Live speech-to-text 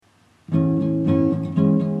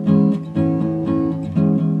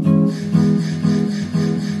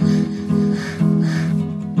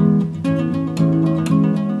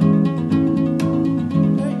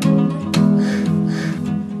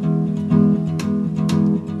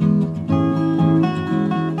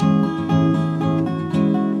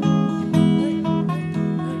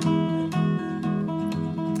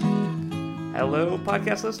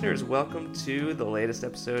podcast listeners. Welcome to the latest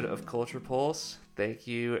episode of Culture Pulse. Thank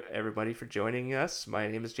you, everybody, for joining us. My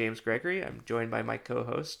name is James Gregory. I'm joined by my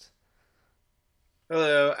co-host.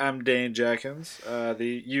 Hello, I'm Dane Jackins,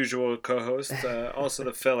 the usual co-host, also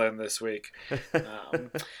the fill-in this week.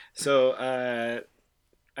 So I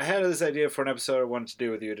had this idea for an episode I wanted to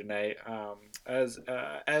do with you tonight.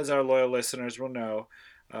 As our loyal listeners will know,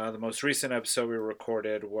 the most recent episode we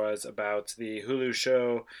recorded was about the Hulu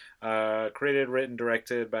show created, written,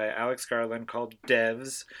 directed by Alex Garland called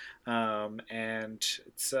Devs. And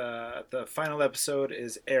it's the final episode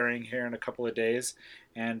is airing here in a couple of days.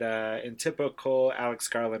 And in typical Alex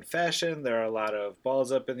Garland fashion, there are a lot of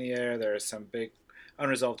balls up in the air. There are some big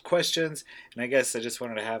unresolved questions, and I guess I just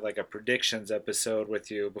wanted to have like a predictions episode with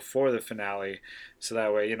you before the finale, so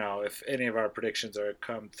that way, you know, if any of our predictions are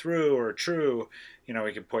come through or true, you know,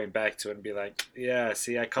 we can point back to it and be like, yeah,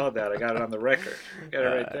 see, I called that. I got it on the record. Got it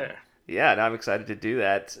right there. Yeah, and I'm excited to do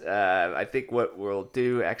that. I think what we'll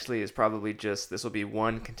do actually is probably just, this will be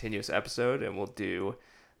one continuous episode, and we'll do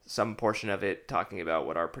some portion of it talking about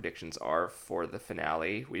what our predictions are for the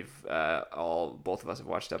finale. We've both of us have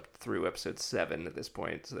watched up through episode 7 at this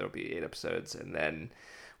point, so there'll be 8 episodes, and then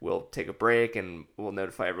we'll take a break and we'll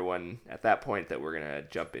notify everyone at that point that we're gonna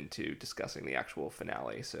jump into discussing the actual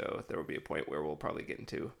finale. So there will be a point where we'll probably get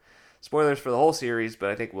into spoilers for the whole series, but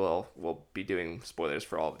I think we'll be doing spoilers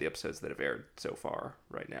for all of the episodes that have aired so far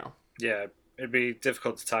right now. Yeah, it'd be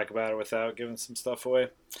difficult to talk about it without giving some stuff away.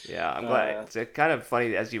 Yeah, I'm glad. It's kind of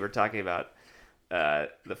funny as you were talking about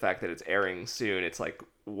the fact that it's airing soon. It's like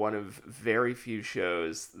one of very few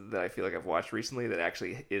shows that I feel like I've watched recently that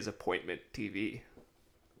actually is appointment TV.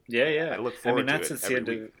 Yeah. I look forward to it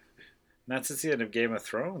every week. Not since the end of Game of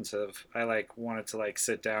Thrones have I like wanted to like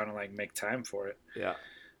sit down and like make time for it. Yeah.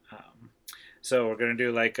 So we're gonna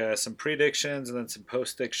do like some predictions and then some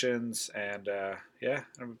postdictions, and yeah,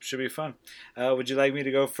 it should be fun. Would you like me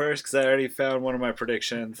to go first? Because I already found one of my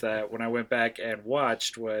predictions that when I went back and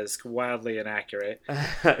watched was wildly inaccurate. Go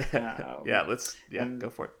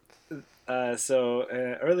for it. So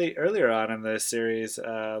earlier on in the series,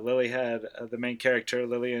 Lily had the main character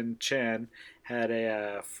Lillian Chen had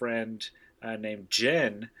a friend named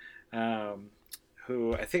Jen.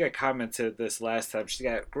 Who I think I commented this last time. She's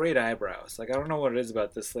got great eyebrows. Like, I don't know what it is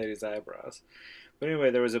about this lady's eyebrows. But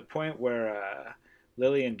anyway, there was a point where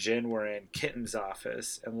Lily and Jen were in Kitten's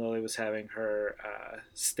office, and Lily was having her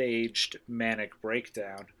staged manic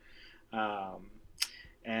breakdown.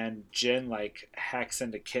 And Jen, like, hacks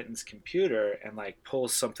into Kitten's computer and, like,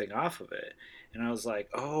 pulls something off of it. And I was like,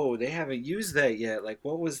 oh, they haven't used that yet. Like,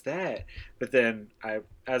 what was that? But then,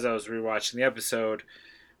 as I was rewatching the episode,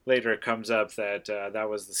 later it comes up that that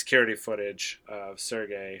was the security footage of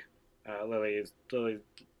Sergey, Lily's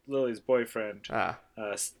boyfriend,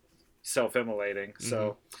 self-immolating. Mm-hmm.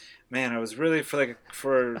 So, man, I was really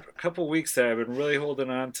for a couple weeks there, I've been really holding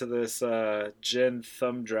on to this Jen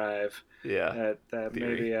thumb drive. Yeah, that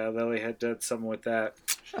maybe Lily had done something with that.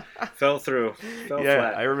 Fell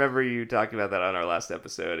flat. I remember you talking about that on our last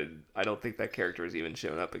episode, and I don't think that character has even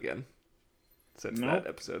shown up again since that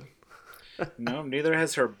episode. No, neither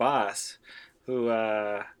has her boss, who,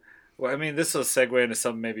 well, I mean, this will segue into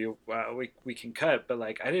something maybe we can cut, but,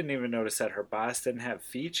 like, I didn't even notice that her boss didn't have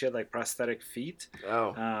feet. She had, like, prosthetic feet.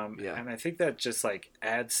 Oh, yeah. And I think that just, like,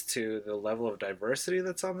 adds to the level of diversity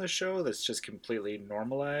that's on this show that's just completely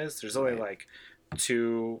normalized. There's only, like,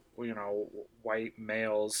 2, you know, white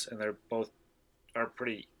males, and they're both are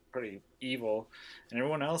pretty evil, and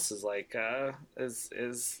everyone else is, like, it's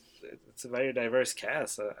a very diverse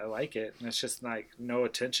cast. I like it, and it's just like no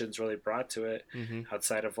attention's really brought to it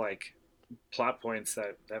outside of like plot points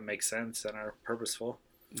that make sense and are purposeful.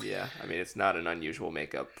 Yeah, I mean, it's not an unusual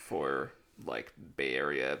makeup for like Bay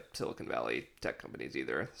Area, Silicon Valley tech companies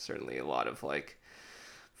either. Certainly a lot of like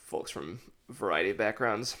folks from a variety of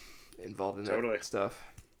backgrounds involved in that stuff.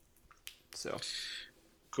 So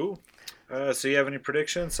cool. So you have any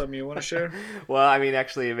predictions? Something you want to share? Well, I mean,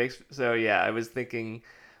 actually, I was thinking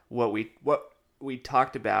what we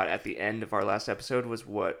talked about at the end of our last episode was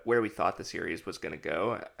where we thought the series was going to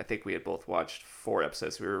go. I think we had both watched 4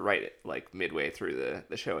 episodes. We were right at, like, midway through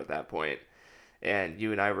the show at that point. And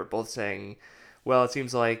you and I were both saying, well, it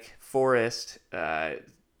seems like Forrest,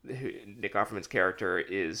 Nick Offerman's character,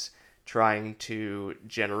 is trying to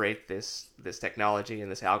generate this technology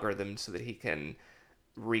and this algorithm so that he can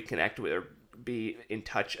reconnect with or be in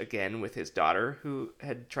touch again with his daughter who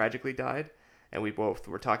had tragically died. And we both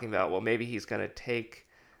were talking about, well, maybe he's going to take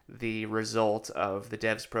the result of the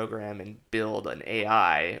devs program and build an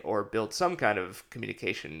AI or build some kind of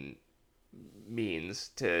communication means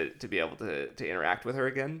to be able to interact with her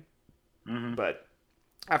again. Mm-hmm. But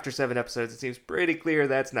after 7 episodes, it seems pretty clear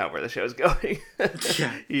that's not where the show's going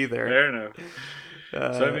Yeah, either. fair enough.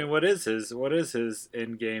 So I mean, what is his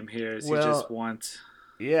end game here? Is he just Well, want?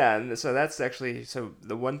 yeah, and so that's actually so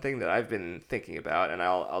the one thing that I've been thinking about, and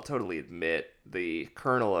I'll totally admit the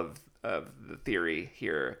kernel of the theory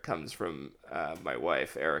here comes from my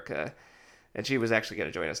wife Erica, and she was actually going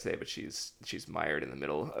to join us today, but she's mired in the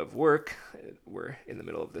middle of work. We're in the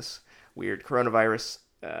middle of this weird coronavirus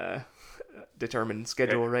determined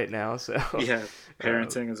schedule right now, so Yeah,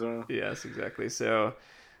 parenting as well. yes, exactly. So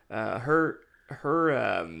her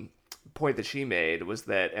point that she made was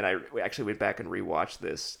that, and I actually went back and rewatched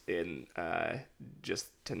this in just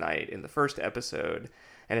tonight in the first episode,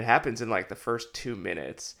 and it happens in like the first 2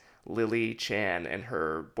 minutes. Lily Chan and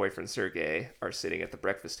her boyfriend Sergey are sitting at the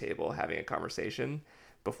breakfast table having a conversation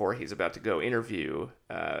before he's about to go interview.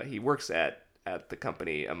 He works at the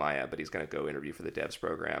company Amaya, but he's going to go interview for the devs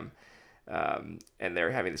program. And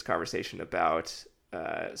they're having this conversation about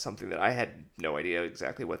something that I had no idea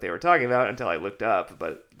exactly what they were talking about until I looked up.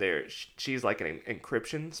 But she's like an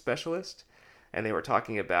encryption specialist, and they were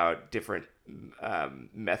talking about different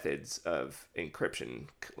methods of encryption,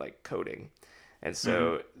 like coding. And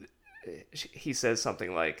so he says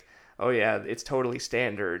something like, "Oh yeah, it's totally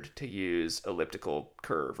standard to use elliptical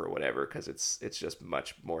curve or whatever because it's just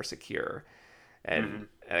much more secure." And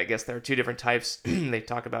I guess there are two different types. They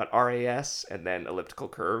talk about RAS and then elliptical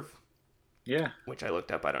curve. Yeah. Which I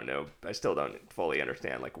looked up. I don't know. I still don't fully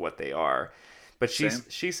understand like what they are. But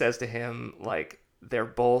she says to him like they're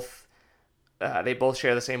both they both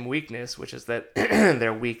share the same weakness, which is that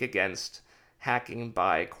they're weak against hacking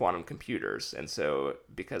by quantum computers. And so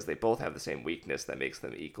because they both have the same weakness, that makes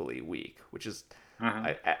them equally weak, which is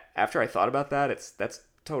after I thought about that, that's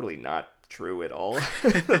totally not true at all.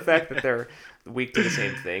 The fact that they're weak to the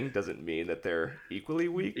same thing doesn't mean that they're equally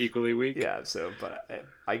weak. Equally weak. Yeah. So, but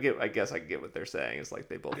I guess I get what they're saying. It's like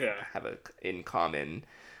they both have a in common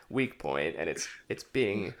weak point, and it's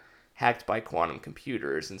being hacked by quantum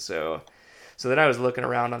computers. And so then I was looking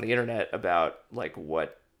around on the internet about like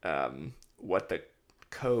what the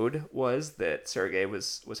code was that Sergey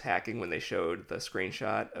was hacking when they showed the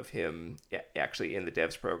screenshot of him actually in the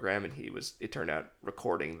devs program, and it turned out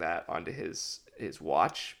recording that onto his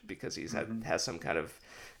watch because he's has some kind of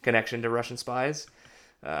connection to Russian spies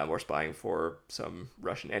or spying for some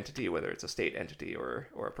Russian entity, whether it's a state entity or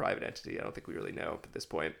a private entity. I don't think we really know at this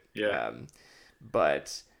point. Yeah.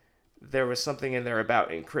 But there was something in there about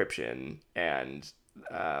encryption, and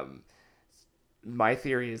my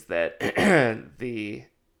theory is that the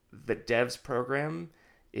devs program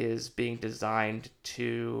is being designed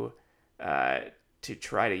to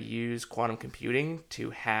try to use quantum computing to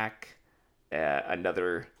hack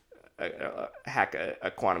hack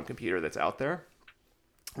a quantum computer that's out there,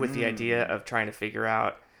 with the idea of trying to figure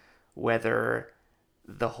out whether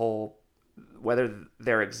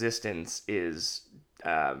their existence is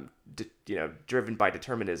driven by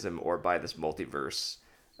determinism or by this multiverse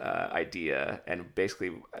idea. And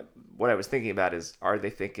basically what I was thinking about is, are they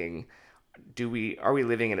thinking, are we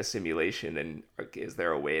living in a simulation, and is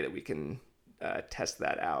there a way that we can test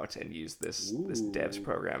that out and use this devs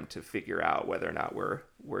program to figure out whether or not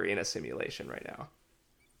we're in a simulation right now?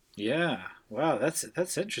 Yeah. Wow,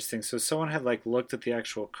 that's interesting. So someone had like looked at the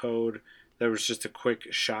actual code. There was just a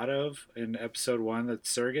quick shot of in episode 1 that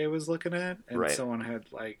Sergey was looking at, and someone had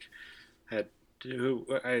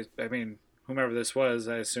whomever this was,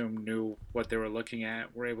 I assume knew what they were looking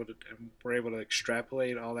at. Were able to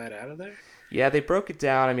extrapolate all that out of there. Yeah, they broke it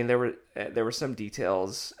down. I mean, there were some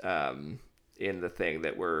details in the thing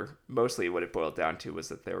that were mostly what it boiled down to was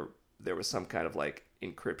that there was some kind of like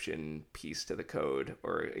encryption piece to the code,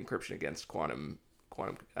 or encryption against quantum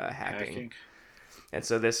hacking. And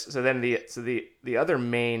so the other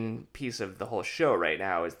main piece of the whole show right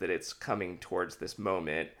now is that it's coming towards this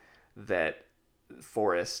moment that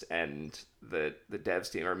Forrest and the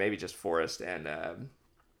devs team, or maybe just Forrest and I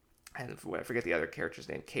forget the other character's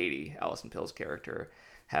name, Katie, Alison Pill's character,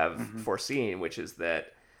 have foreseen, which is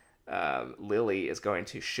that Lily is going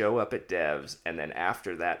to show up at devs, and then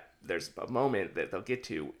after that, there's a moment that they'll get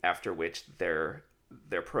to after which their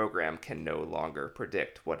program can no longer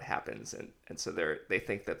predict what happens, and so they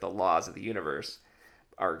think that the laws of the universe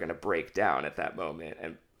are going to break down at that moment.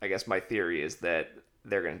 And I guess my theory is that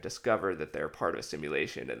they're going to discover that they're part of a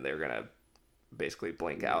simulation, and they're going to basically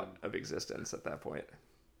blink out of existence at that point.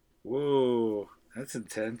 Whoa, that's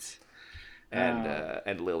intense.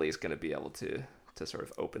 And Lily's going to be able to sort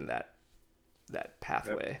of open that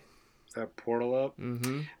pathway. That portal up.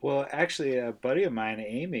 Mm-hmm. Well, actually, a buddy of mine,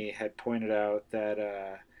 Amy, had pointed out that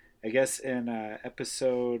I guess in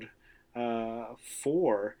episode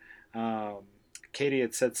 4, um, Katie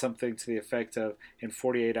had said something to the effect of, "In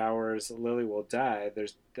 48 hours, Lily will die.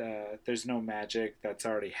 There's no magic. That's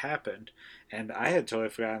already happened," and I had totally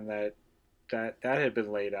forgotten that had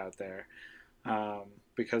been laid out there.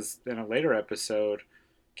 Because in a later episode,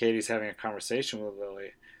 Katie's having a conversation with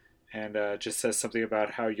Lily, and just says something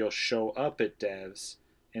about how you'll show up at Devs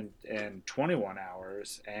in 21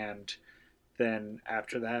 hours, and then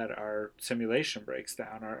after that, our simulation breaks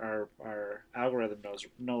down. Our algorithm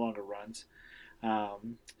no longer runs.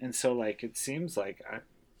 And so, like, it seems like,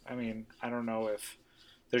 I mean, I don't know if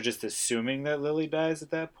they're just assuming that Lily dies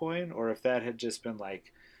at that point, or if that had just been,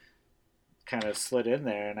 like, kind of slid in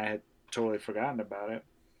there and I had totally forgotten about it.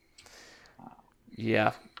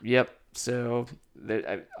 Yeah. Yep. So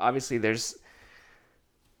obviously there's,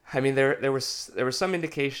 I mean, there was some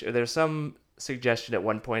indication, there's some suggestion at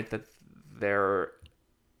one point that there,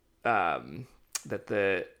 that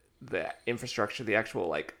the infrastructure, the actual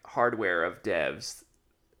like hardware of devs,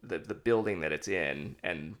 the building that it's in,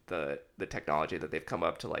 and the technology that they've come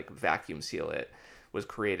up to like vacuum seal it, was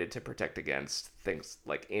created to protect against things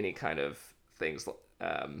like any kind of things,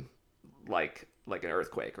 like an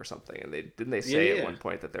earthquake or something. And they Yeah, say at yeah. one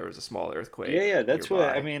point that there was a small Yeah, earthquake yeah, that's what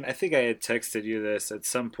I nearby. mean. I think I had texted you this at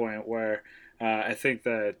some point where I think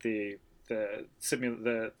that the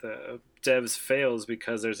devs fails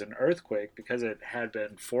because there's an earthquake, because it had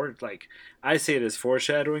been like, I see it as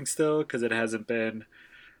foreshadowing still, because it hasn't been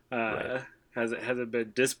Right. uh, hasn't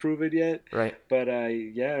been disproven yet. Right. But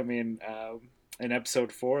yeah, I mean, in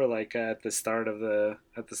episode 4, like at the start of the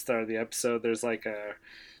episode, there's like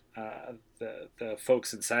the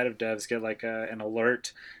folks inside of devs get like an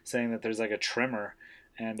alert saying that there's like a tremor,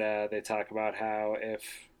 and they talk about how if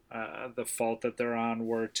the fault that they're on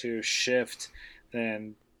were to shift,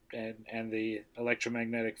 then and the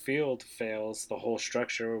electromagnetic field fails, the whole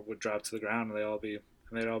structure would drop to the ground, and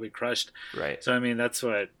they'd all be crushed. Right. So I mean, that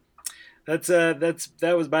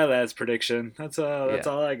was my last prediction. That's Yeah.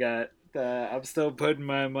 all I got. I'm still putting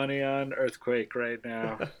my money on earthquake right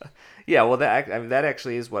now. Yeah. Well, I mean, that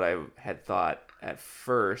actually is what I had thought at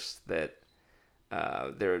first, that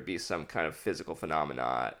there would be some kind of physical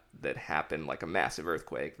phenomena that happened, like a massive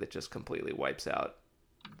earthquake that just completely wipes out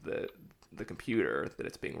the the computer that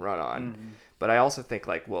it's being run on. Mm-hmm. But I also think,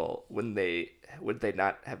 like, well, would they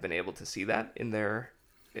not have been able to see that in their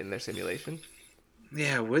simulation?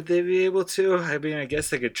 Yeah, would they be able to? I mean, I guess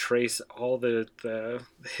they could trace all the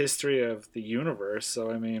history of the universe.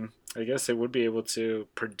 So, I mean, I guess they would be able to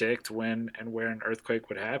predict when and where an earthquake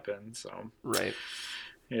would happen. So, Right.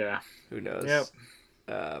 yeah. Who Yep. knows?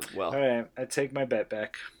 All Well, right. I take my bet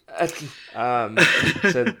back. um,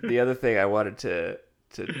 so the other thing I wanted to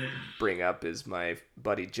bring up is my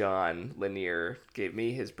buddy John Lanier gave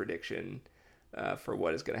me his prediction for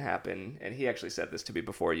what is going to happen, and he actually said this to me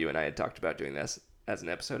before you and I had talked about doing this as an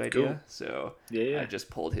episode Cool. idea. So Yeah, I yeah. just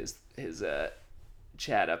pulled his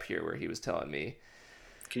chat up here where he was telling me.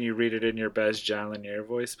 Can you read it in your best John Lanier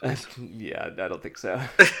voice, please? Yeah, I don't think so.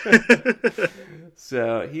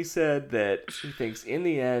 So he said that he thinks in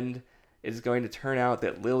the end it is going to turn out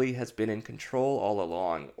that Lily has been in control all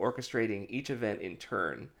along, orchestrating each event in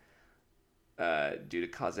turn due to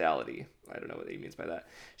causality. I don't know what he means by that.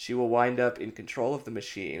 She will wind up in control of the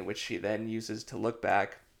machine, which she then uses to look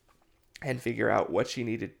back and figure out what she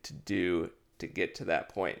needed to do to get to that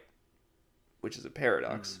point, which is a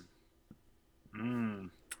paradox. A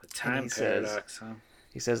And time paradox, huh?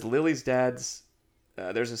 he says Lily's dad's.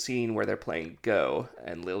 There's a scene where they're playing Go,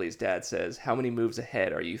 and Lily's dad says, "How many moves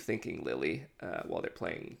ahead are you thinking, Lily?" While they're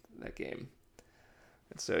playing that game.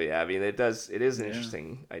 And so, yeah, I mean, it does. It is an Yeah.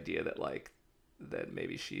 interesting idea that, like, that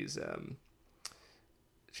maybe she's in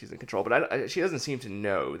control, but she doesn't seem to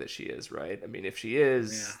know that she is, right? I mean, if she Yeah.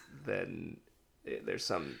 is, then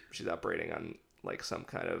she's operating on like some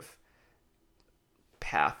kind of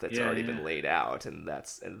path that's Yeah, already yeah. been laid out, and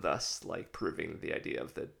thus like proving the idea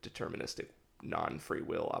of the deterministic non-free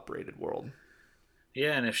will operated world.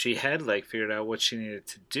 Yeah, and if she had like figured out what she needed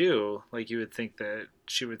to do, like you would think that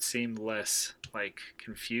she would seem less like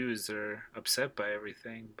confused or upset by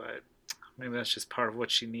everything, but maybe that's just part of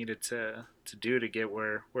what she needed to do to get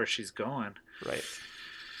where she's going. Right.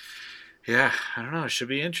 Yeah, I don't know. It should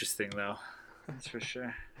be interesting though. That's for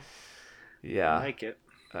sure. I Yeah. like it.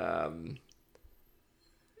 Um,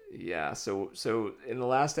 yeah. So in the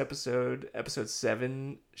last episode, episode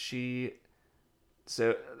 7, it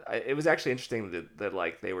was actually interesting that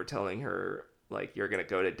like they were telling her, like, you're gonna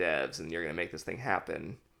go to devs and you're gonna make this thing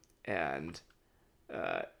happen, and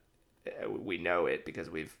uh, we know it because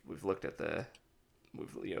we've looked at the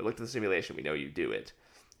simulation. We know you do it,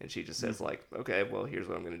 and she just says like, okay, well, here's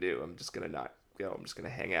what I'm gonna do. I'm just gonna not go. I'm just gonna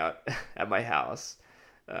hang out at my house.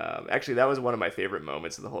 Actually, that was one of my favorite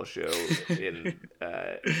moments of the whole show in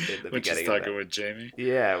the when she's beginning. talking with Jamie.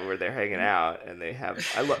 Yeah, where they're hanging out and they have.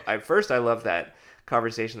 I love that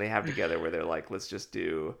conversation they have together where they're like, let's just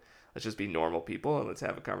be normal people and let's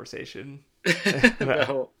have a conversation.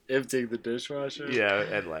 About emptying the dishwasher. Yeah,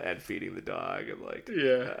 and feeding the dog and like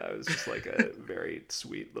it was just like a very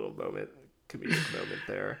sweet little comedic moment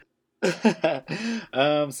there.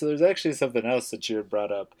 So there's actually something else that you had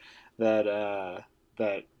brought up that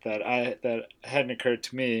that hadn't occurred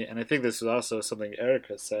to me, and I think this was also something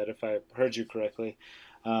Erica said, if I heard you correctly.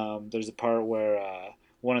 There's a part where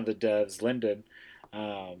one of the devs, Lyndon,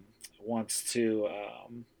 wants to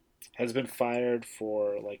has been fired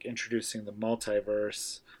for like introducing the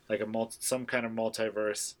multiverse, like some kind of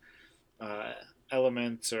multiverse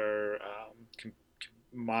element or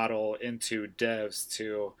model into devs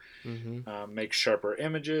to make sharper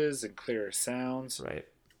images and clearer sounds. Right.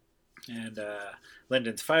 And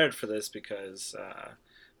Lyndon's fired for this because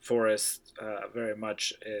Forrest very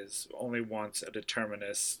much only wants a determined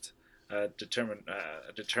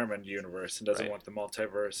universe and doesn't want the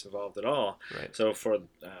multiverse involved at all. Right. So for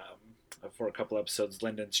a couple episodes,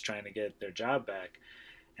 Lyndon's trying to get their job back,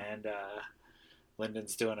 and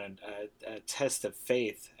Lyndon's doing a test of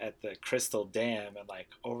faith at the Crystal Dam and like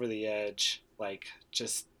over the edge, like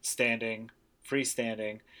just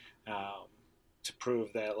freestanding, to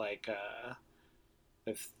prove that like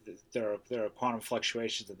if there are quantum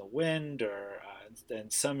fluctuations in the wind, or in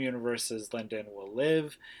some universes Lyndon will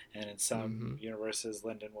live, and in some universes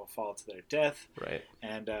Lyndon will fall to their death. Right.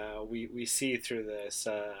 And we see through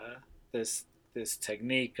this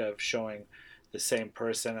technique of showing the same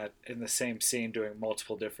person in the same scene doing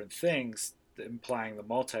multiple different things, implying the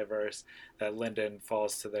multiverse, that Lyndon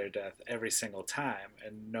falls to their death every single time,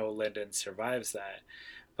 and no Lyndon survives that.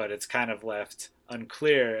 But it's kind of left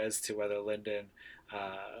unclear as to whether Lyndon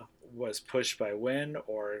was pushed by Wynn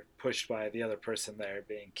or pushed by the other person there,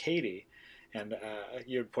 being Katie. And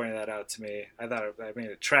you had pointed that out to me.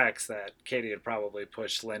 It tracks that Katie had probably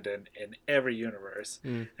pushed Lyndon in every universe,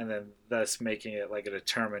 and then thus making it like a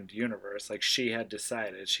determined universe. Like she had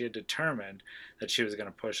determined that she was going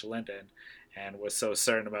to push Lyndon, and was so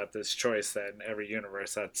certain about this choice that in every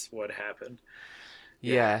universe that's what happened.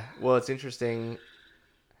 Yeah. Well, it's interesting.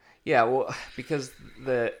 Yeah, well, because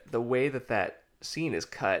the way that scene is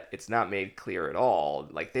cut, it's not made clear at all.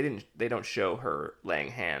 Like they don't show her laying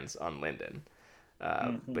hands on Lyndon,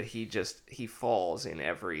 but he falls in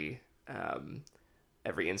every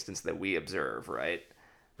instance that we observe, right?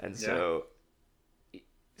 And so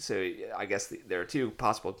I guess there are two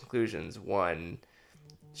possible conclusions. One,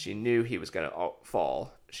 she knew he was going to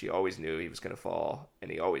fall. She always knew he was going to fall,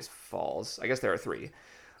 and he always falls. I guess there are three.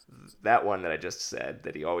 That one that I just said,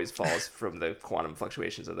 that he always falls from the quantum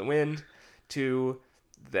fluctuations of the wind. Two,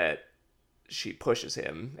 that she pushes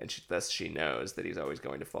him, and thus she knows that he's always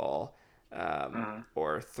going to fall.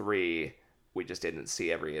 Or three, we just didn't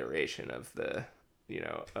see every iteration of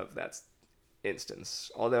of that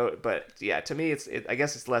instance. But yeah, to me, I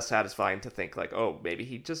guess it's less satisfying to think like, oh, maybe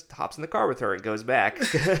he just hops in the car with her and goes back,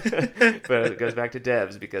 but it goes back to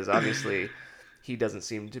Devs, because obviously he doesn't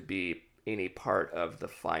seem to be any part of the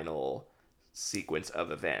final sequence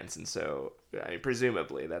of events, and so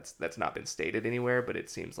presumably that's not been stated anywhere, but it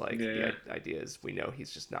seems like the idea is we know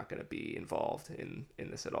he's just not going to be involved in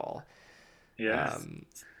this at all.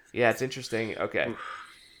 It's interesting. Okay.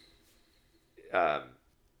 Do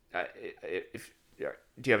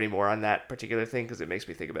you have any more on that particular thing, because it makes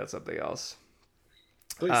me think about something else?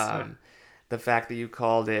 Please. The fact that you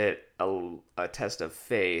called it a test of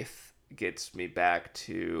faith gets me back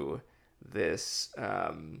to this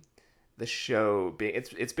the show being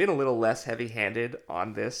it's been a little less heavy-handed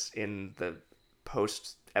on this in the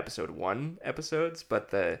post episode 1 episodes, but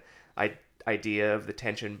the idea of the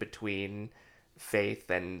tension between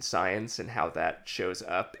faith and science and how that shows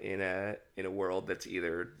up in a world that's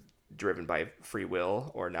either driven by free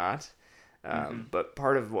will or not. But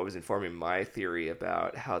part of what was informing my theory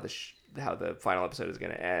about how the final episode is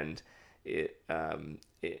going to end,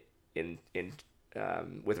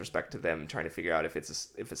 with respect to them trying to figure out if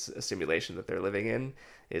it's a simulation that they're living in,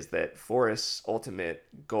 is that Forrest's ultimate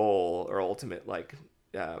goal or ultimate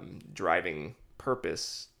driving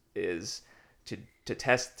purpose is to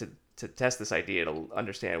test this idea, to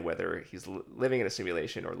understand whether he's living in a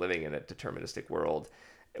simulation or living in a deterministic world,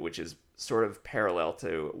 which is sort of parallel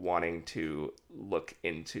to wanting to look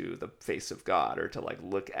into the face of God, or to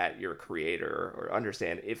look at your creator, or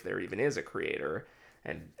understand if there even is a creator,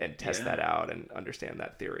 and test that out and understand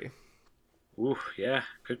that theory. Ooh, yeah,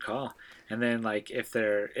 good call. And then like if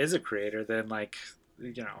there is a creator, then like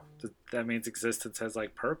that means existence has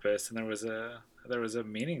like purpose, and there was a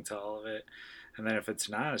meaning to all of it. And then if it's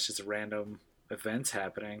not, it's just random events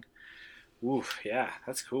happening. Ooh, yeah,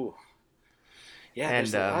 that's cool. Yeah,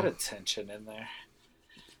 there's And a lot of tension in there.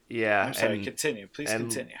 yeah, I'm sorry, continue. Please and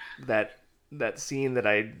continue. that that scene that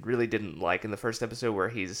I really didn't like in the first episode where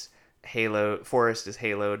Forrest is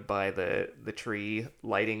haloed by the tree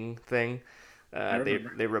lighting thing. I They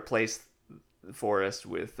remember. they replaced Forrest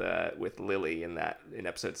with Lily in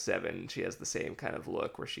episode 7. She has the same kind of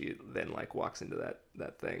look where she then like walks into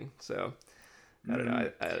that thing. So I don't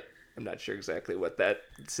know. Mm. I'm not sure exactly what that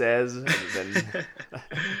says, other than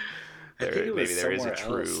I think it maybe was there is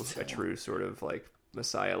somewhere else a too. true sort of like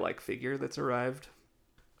Messiah like figure that's arrived.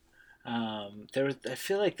 There was. I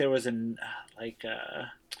feel like there was an like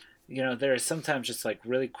there are sometimes just like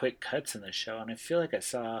really quick cuts in the show, and I feel like I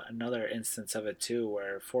saw another instance of it too,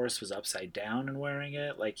 where Forrest was upside down and wearing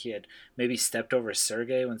it, like he had maybe stepped over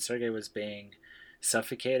Sergey when Sergey was being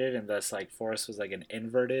suffocated, and thus like Forrest was like an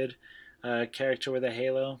inverted character with a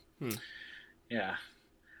halo. Hmm. Yeah,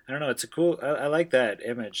 I don't know. It's a cool. I like that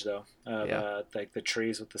image though of Yeah. like the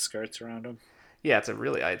trees with the skirts around them. Yeah,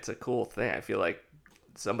 it's a cool thing. I feel like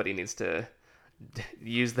somebody needs to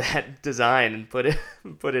use that design and put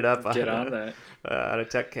it up Get on that. on a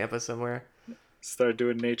tech campus somewhere. Start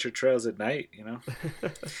doing nature trails at night.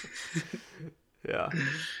 Yeah.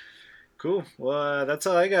 Cool. Well, that's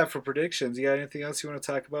all I got for predictions. You got anything else you want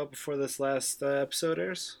to talk about before this last episode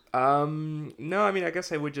airs? No, I mean, I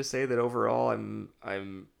guess I would just say that overall,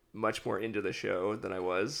 I'm much more into the show than I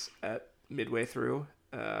was at midway through.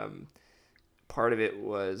 Part of it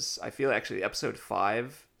was I feel actually episode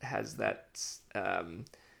 5 has that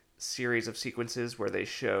series of sequences where they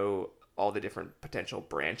show all the different potential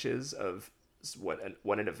branches of what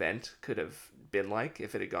an event could have been like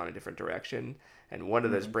if it had gone a different direction. And one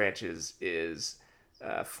of those Mm-hmm. branches is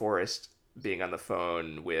Forrest being on the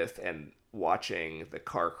phone with and watching the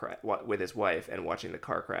car crash with his wife, and watching the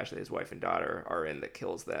car crash that his wife and daughter are in that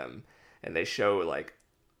kills them. And they show like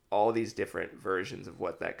all these different versions of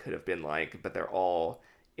what that could have been like, but they're all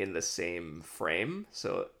in the same frame.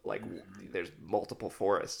 So like there's multiple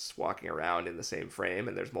Forrests walking around in the same frame,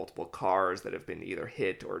 and there's multiple cars that have been either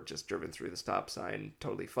hit or just driven through the stop sign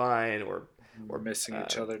totally fine, or Missing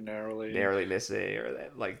each other narrowly. narrowly missing, or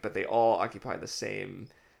that, like, but they all occupy the same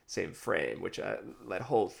frame, which that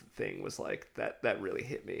whole thing was like that really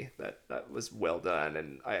hit me. That was well done,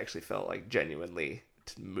 and I actually felt like genuinely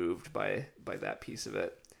moved by that piece of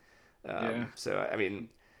it. Yeah. So I mean,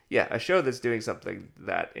 yeah, a show that's doing something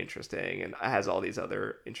that interesting and has all these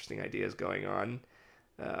other interesting ideas going on,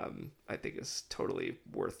 I think is totally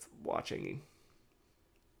worth watching.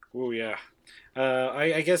 Oh yeah.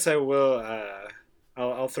 I guess I will.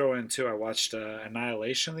 I'll throw in too. I watched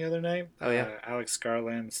Annihilation the other night. Oh yeah, Alex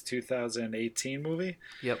Garland's 2018 movie,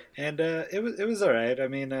 yep, and it was all right. I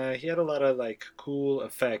mean, he had a lot of like cool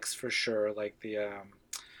effects for sure. Like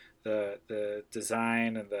the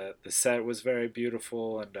design and the set was very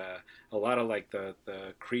beautiful, and a lot of like the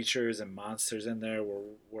creatures and monsters in there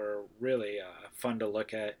were really fun to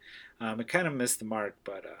look at. It kind of missed the mark,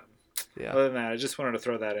 but yeah. other than that, I just wanted to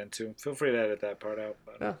throw that in too. Feel free to edit that part out.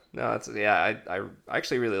 But No, no, that's yeah. I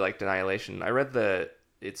actually really liked Annihilation. I read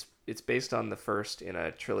it's based on the first in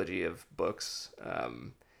a trilogy of books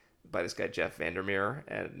by this guy Jeff Vandermeer,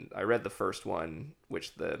 and I read the first one,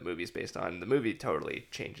 which the movie is based on. The movie totally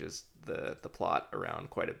changes the plot around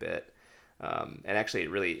quite a bit, and actually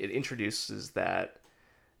it introduces that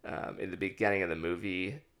in the beginning of the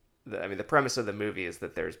movie. I mean, the premise of the movie is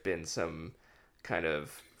that there's been some kind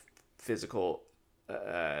of physical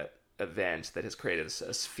uh, event that has created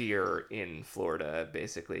a sphere in Florida,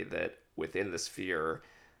 basically, that within the sphere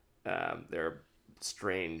there are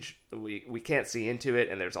strange we can't see into it,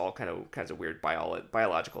 and there's all kinds of weird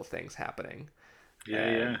biological things happening. yeah,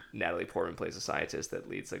 And yeah, Natalie Portman plays a scientist that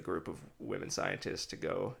leads a group of women scientists to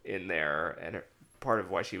go in there, and part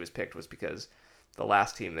of why she was picked was because the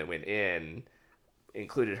last team that went in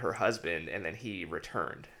included her husband, and then he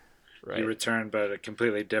returned, he right? returned, but a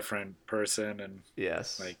completely different person, and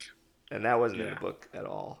Yes, like, and that wasn't in the yeah, book at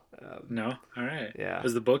all. no, all right. Yeah,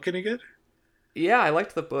 Was the book any good? yeah, I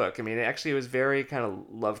liked the book. I mean, it was very kind of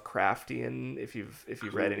Lovecraftian. If you've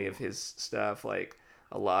read any Cool, of his stuff, like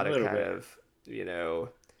a a lot of little kind bit. of you know,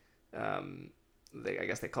 um, I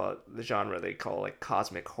guess they call it the genre they call like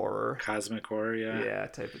cosmic horror, Cosmic horror, yeah, yeah,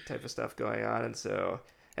 type of stuff going on, and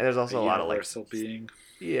there's a also a lot of like universal being.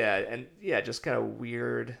 yeah, and yeah, just kind of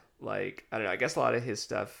weird, like I don't know. I guess a lot of his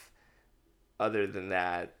stuff, other than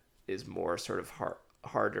that, is more sort of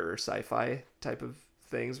harder sci-fi type of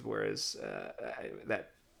things, whereas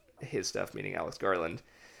that his stuff, meaning Alex Garland,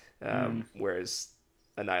 whereas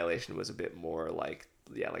Annihilation was a bit more like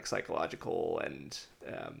psychological and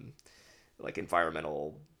like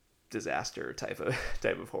environmental disaster type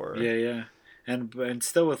of horror. Yeah. And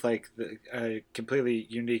still with like a completely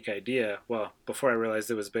unique idea. Well, before I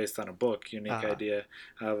realized it was based on a book, unique idea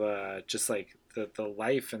of just like the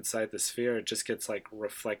life inside the sphere. It just gets like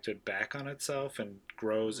reflected back on itself and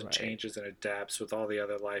grows and changes and adapts with all the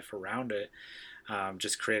other life around it.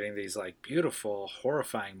 Just creating these like beautiful,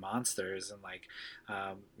 horrifying monsters and like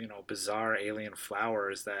bizarre alien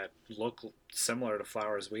flowers that look similar to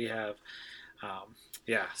flowers we have.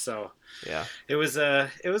 So it was a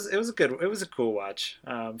cool watch.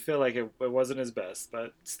 Feel like it wasn't his best,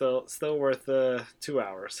 but still worth 2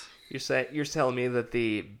 hours. You're telling me that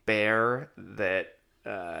the bear that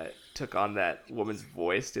took on that woman's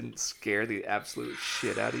voice didn't scare the absolute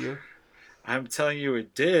shit out of you? I'm telling you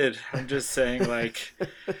it did. I'm just saying, like,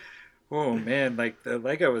 oh man,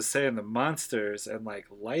 like I was saying, the monsters and like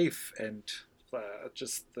life and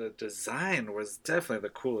just the design was definitely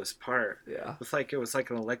the coolest part. Yeah, with like it was like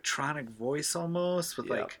an electronic voice almost with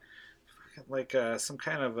like some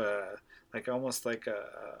kind of like almost like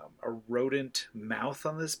a rodent mouth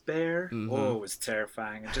on this bear. Mm-hmm. Oh, it was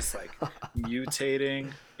terrifying and just like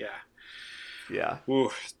mutating. Yeah. Ooh,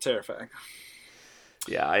 terrifying.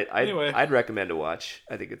 Yeah, anyway. I'd recommend a watch.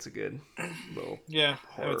 I think it's a good little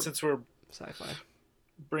horror since we're sci-fi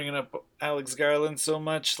bringing up Alex Garland so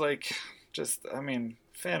much, like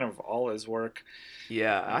fan of all his work.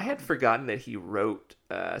 Yeah, I had forgotten that he wrote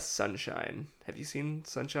Sunshine. Have you seen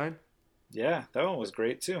Sunshine? Yeah, that one was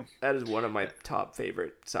great too. That is one of my top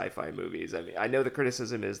favorite sci-fi movies. I mean, I know the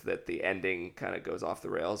criticism is that the ending kind of goes off the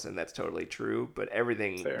rails, and that's totally true, but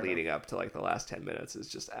everything leading up to like the last 10 minutes is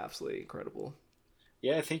just absolutely incredible.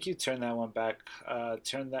 Yeah, I think you turned that one back.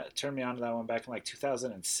 Turned me on to that one back in like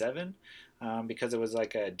 2007, because it was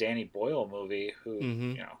like a Danny Boyle movie.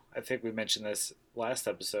 Who I think we mentioned this last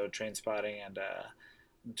episode, Trainspotting, and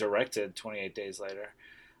directed 28 Days Later.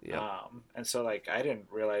 Yeah. And so like I didn't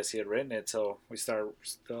realize he had written it till I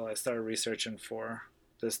started researching for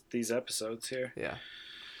these episodes here. Yeah.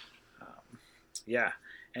 Yeah.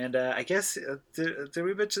 And I guess, did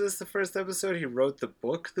we mention this the first episode? He wrote the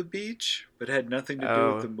book, The Beach, but had nothing to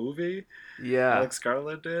do with the movie. Yeah. Alex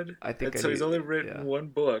Garland did. I think so he's only written one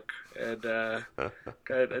book and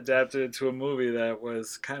got adapted into a movie that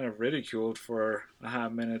was kind of ridiculed for a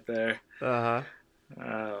hot minute there. Uh-huh.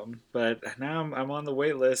 But now I'm on the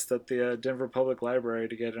wait list at the Denver Public Library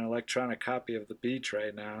to get an electronic copy of The Beach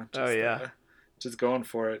right now. Just going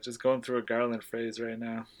for it. Just going through a Garland phase right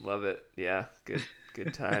now. Love it. Yeah.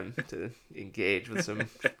 Good time to engage with some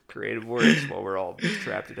creative works while we're all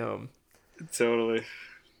trapped at home. Totally.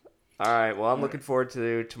 All right. Well, I'm looking forward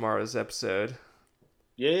to tomorrow's episode.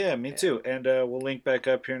 Yeah, me too. And we'll link back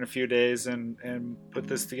up here in a few days and put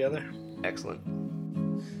this together. Excellent.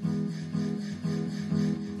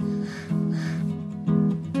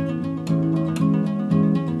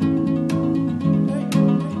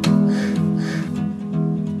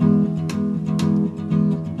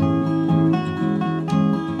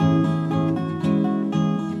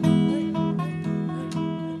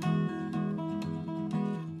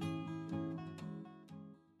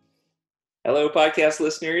 Hello, podcast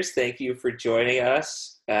listeners. Thank you for joining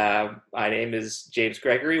us. My name is James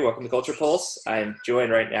Gregory. Welcome to Culture Pulse. I'm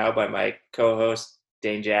joined right now by my co-host,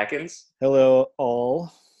 Dane Jackins. Hello,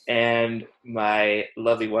 all. And my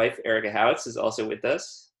lovely wife, Erica Howitz, is also with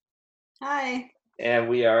us. Hi. And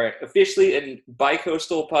we are officially a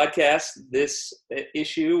bi-coastal podcast. This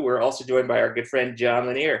issue, we're also joined by our good friend, John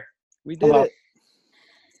Lanier. We did it.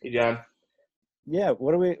 Hey, John. Yeah,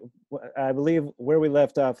 I believe where we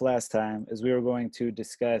left off last time is we were going to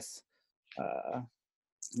discuss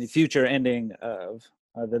the future ending of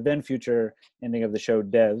the then future ending of the show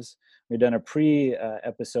Devs. We'd done a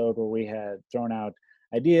pre-episode where we had thrown out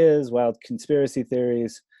ideas, wild conspiracy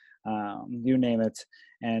theories, you name it.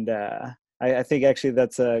 And I think actually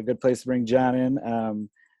that's a good place to bring John in.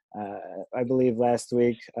 I believe last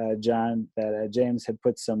week, John, that James had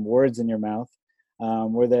put some words in your mouth.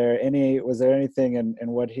 Was there anything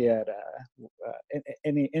in what he had,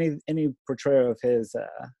 any portrayal of his,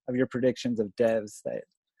 of your predictions of Devs that?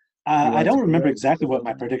 I don't remember exactly what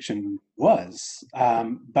my prediction was,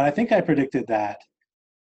 but I think I predicted that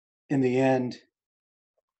in the end,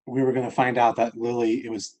 we were going to find out that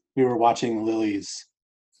we were watching Lily's,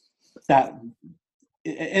 that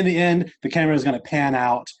in the end, the camera was going to pan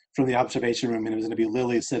out from the observation room and it was going to be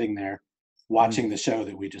Lily sitting there watching the show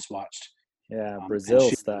that we just watched. Yeah,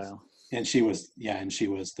 Brazil style. and she was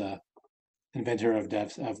the inventor of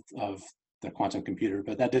the quantum computer,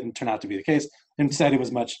 but that didn't turn out to be the case. Instead, it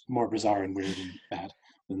was much more bizarre and weird and bad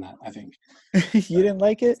than that, I think. You didn't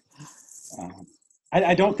like it?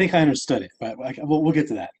 I don't think I understood it, but we'll get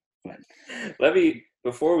to that. But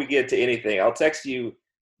Before we get to anything, I'll text you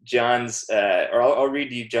John's, or I'll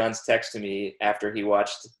read you John's text to me after he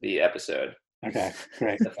watched the episode. Okay,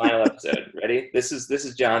 great. The final episode. Ready? This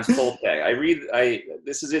is John's full text.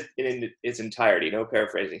 This is it in its entirety. No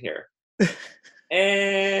paraphrasing here.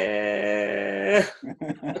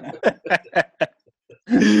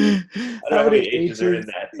 How many H's are in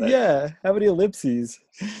that? Yeah, how many ellipses?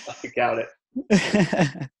 I got it.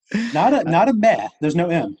 Not a meh. There's no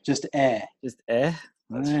M. Just eh. Just eh.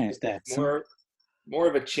 All right. Just eh. More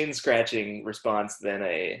of a chin scratching response than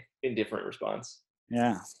a indifferent response.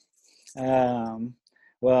 Yeah.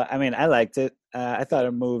 Well, I mean, I liked it. I thought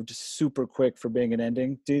it moved super quick for being an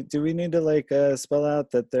ending. Do we need to spell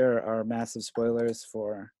out that there are massive spoilers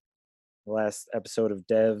for the last episode of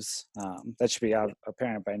Devs? That should be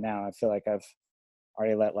apparent by now. I feel like I've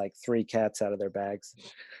already let 3 cats out of their bags.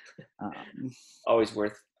 Always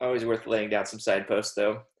worth laying down some side posts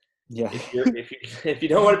though. Yeah. If you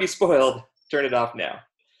don't want to be spoiled, turn it off now.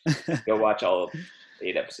 Go watch all of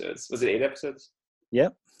 8 episodes. Was it 8 episodes?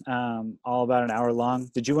 Yep. All about an hour long.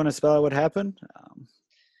 Did you want to spell out what happened?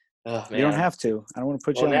 Oh, man. You don't have to. I don't want to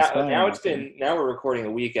put you on the spot. Now we're recording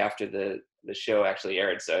a week after the show actually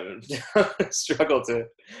aired, so I'm struggle to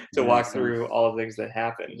walk through all the things that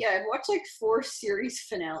happened. Yeah, I'd watched 4 series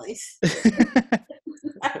finales.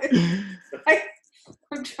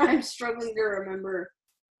 I'm struggling to remember,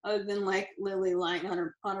 other than Lily lying on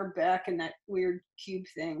her back and that weird cube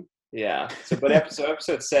thing. Yeah. So, but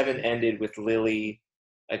episode 7 ended with Lily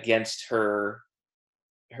against her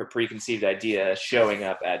preconceived idea showing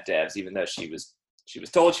up at Devs, even though she was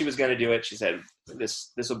told she was going to do it. She said,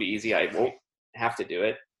 "This will be easy. I won't have to do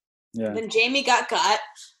it." Yeah. Then Jamie got.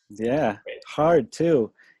 Yeah. Hard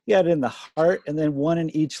too. He had it in the heart and then 1 in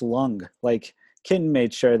each lung. Kitten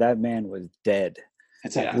made sure that man was dead.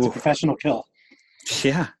 It's a professional kill.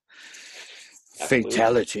 Yeah. Absolutely.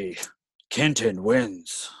 Fatality. Kenton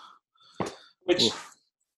wins. Which,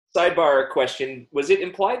 sidebar question, was it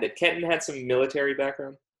implied that Kenton had some military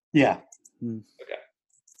background? Yeah. Okay.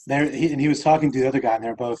 He was talking to the other guy, and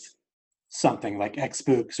they're both something, like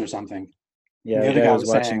ex-spooks or something. Yeah, the other guy was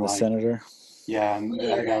watching saying, the senator. Yeah, and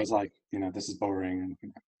the other guy was like, this is boring.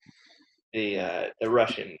 The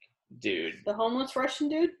Russian dude. The homeless Russian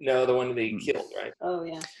dude? No, the one they killed, right? Oh,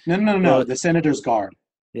 yeah. No, the senator's guard.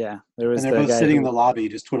 Yeah, there was. And they're both sitting in the lobby,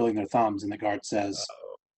 just twiddling their thumbs, and the guard says,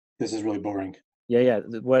 "This is really boring." Yeah.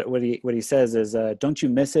 What he says is, "Don't you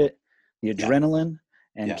miss it? The adrenaline."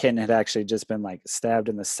 And Kenton had actually just been stabbed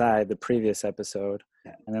in the side the previous episode,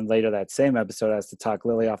 and then later that same episode has to talk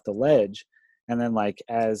Lily off the ledge, and then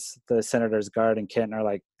as the senator's guard and Kenton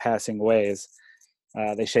are passing ways,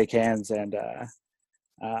 they shake hands, and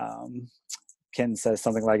Kenton says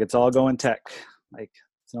something like, "It's all going tech."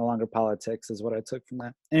 It's no longer politics is what I took from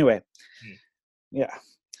that. Anyway, yeah.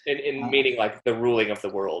 In meaning the ruling of the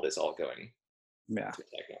world is all going to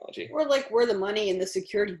technology. Or where the money in the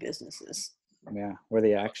security business is. Yeah, where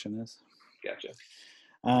the action is. Gotcha.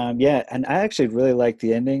 Yeah, and I actually really liked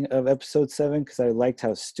the ending of episode 7 because I liked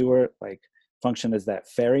how Stewart functioned as that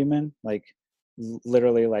ferryman,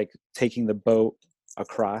 literally taking the boat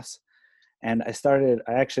across. And I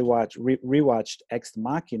actually rewatched Ex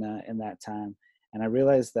Machina in that time. And I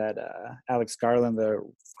realized that Alex Garland, the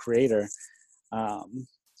creator,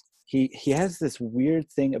 he has this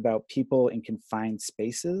weird thing about people in confined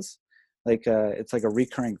spaces. It's a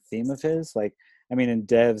recurring theme of his. In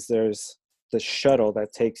Devs, there's the shuttle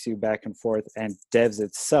that takes you back and forth, and Devs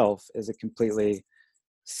itself is a completely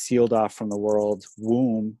sealed off from the world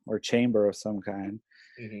womb or chamber of some kind.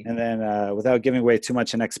 Mm-hmm. And then without giving away too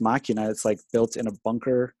much in Ex Machina, it's built in a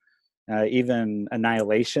bunker. Even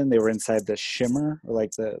Annihilation, they were inside the Shimmer, or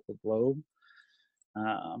the globe.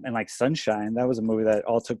 And Sunshine, that was a movie that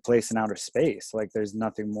all took place in outer space. There's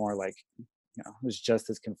nothing more it was just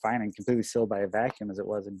as confining, completely sealed by a vacuum as it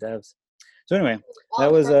was in Devs. So anyway,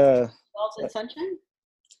 that was Walton Sunshine?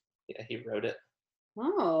 Yeah, he wrote it.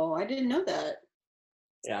 Oh, I didn't know that.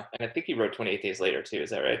 Yeah, and I think he wrote 28 Days Later too, is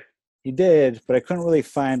that right? He did, but I couldn't really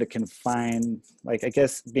find a confined, I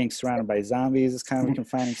guess being surrounded by zombies is kind of a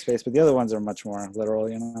confining space, but the other ones are much more literal,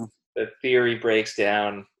 The theory breaks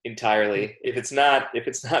down entirely if it's not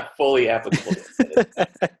fully applicable.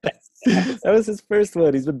 That was his first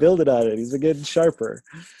one. He's been building on it. He's been getting sharper.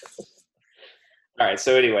 All right.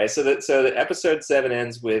 So anyway, so the episode 7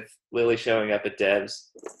 ends with Lily showing up at Devs.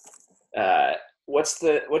 what's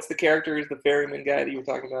the character who's the ferryman guy that you were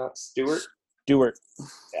talking about? Stewart? Stewart.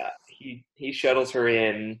 Yeah. He shuttles her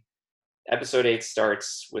in. Episode 8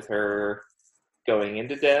 starts with her going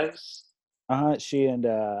into Devs. She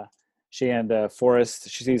and Forrest.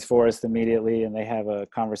 She sees Forrest immediately, and they have a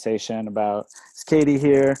conversation about, is Katie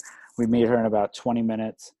here? We meet her in about 20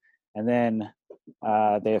 minutes, and then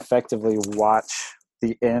they effectively watch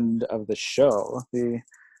the end of the show. They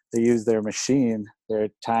use their machine, their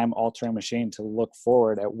time altering machine, to look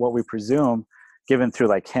forward at what we presume, given through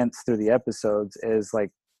like hints through the episodes, is like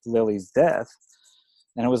Lily's death.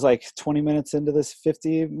 And it was like 20 minutes into this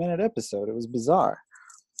 50-minute episode. It was bizarre.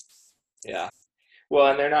 Yeah. Well,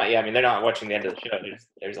 and they're not. Yeah, I mean, they're not watching the end of the show.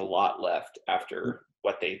 There's a lot left after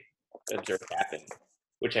what they observed happen.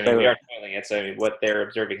 Which, I mean, we are spoiling it. So, I mean, what they're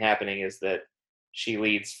observing happening is that she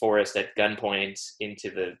leads Forrest at gunpoint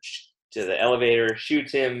into the elevator,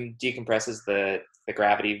 shoots him, decompresses the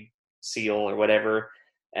gravity seal or whatever,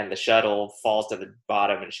 and the shuttle falls to the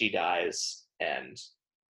bottom, and she dies. And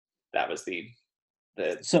that was the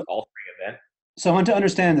altering event. So I want to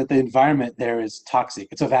understand that the environment there is toxic.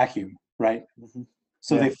 It's a vacuum, right? Mm-hmm.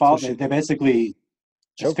 So Yeah, they fall. so they basically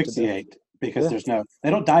choked to asphyxiate because Yeah. there's no. They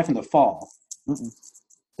don't die from the fall. Mm-mm.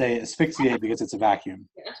 They asphyxiate because it's a vacuum.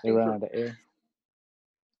 They run out of air.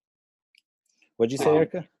 What'd you say, Um,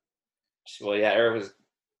 Erica? Well, yeah, Eric was.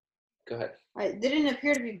 Go ahead. They didn't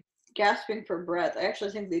appear to be gasping for breath. I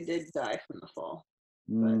actually think they did die from the fall.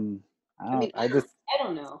 I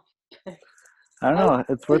don't know. I don't know.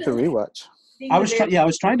 It's worth a rewatch. I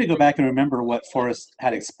was trying to go back and remember what Forrest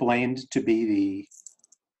had explained to be the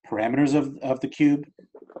parameters of the cube.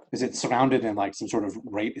 Is it surrounded in like some sort of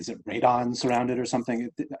is it radon surrounded or something?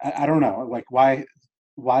 I don't know. Like why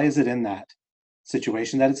is it in that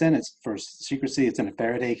situation that it's in? It's for secrecy. It's in a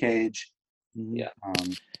Faraday cage. Yeah.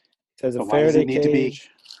 There's a but why does Faraday it need to be? cage.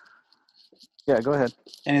 Yeah, go ahead.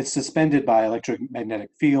 And it's suspended by electromagnetic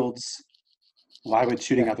fields. Why would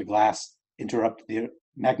shooting out the glass interrupt the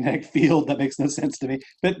magnetic field? That makes no sense to me.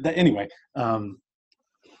 But anyway.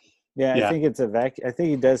 Yeah, I think it's a vacuum. I think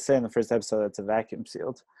he does say in the first episode it's a vacuum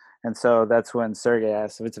sealed. And so that's when Sergei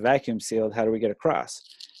asks, if it's a vacuum sealed, how do we get across?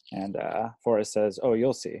 And Forrest says, oh,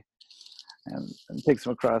 you'll see. And takes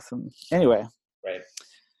him across. And anyway. Right.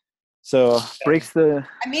 So breaks the...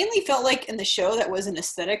 I mainly felt like in the show that was an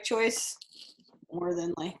aesthetic choice more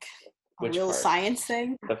than like a Which real part? science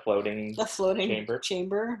thing. The floating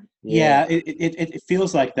chamber. Yeah, it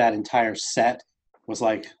feels like that entire set was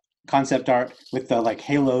like concept art with the like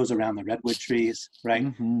halos around the redwood trees, right?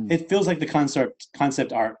 Mm-hmm. It feels like the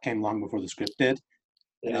concept art came long before the script did.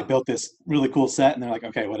 And Yeah. they built this really cool set, and they're like,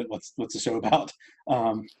 okay, what's the show about?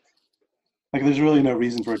 Like, there's really no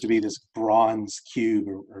reason for it to be this bronze cube,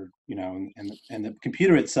 or you know, and the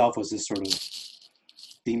computer itself was this sort of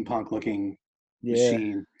steampunk-looking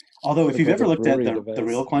machine. Although, if Looked you've like ever a looked at brewery the device.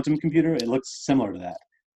 real quantum computer, it looks similar to that.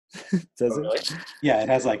 Does Oh, it? really? Yeah, it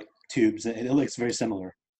has like tubes. It looks very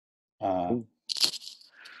similar. I've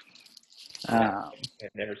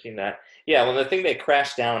never seen that. Yeah, well, the thing they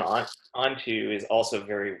crash down onto is also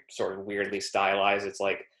very sort of weirdly stylized. It's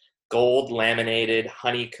like gold laminated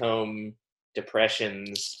honeycomb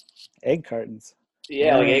depressions. Egg cartons.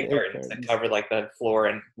 Yeah, like Yeah, egg egg cartons that cartons. cover like the floor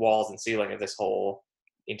and walls and ceiling of this whole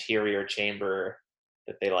interior chamber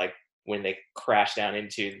that they like when they crash down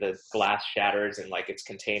into, the glass shatters and like it's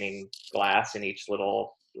containing glass in each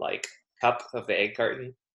little like cup of the egg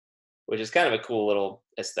carton, which is kind of a cool little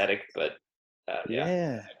aesthetic, but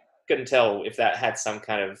Yeah. couldn't tell if that had some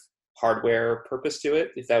kind of hardware purpose to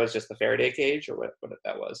it, if that was just the Faraday cage or what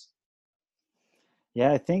that was.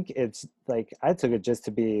 Yeah, I think it's like, I took it just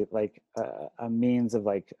to be like a means of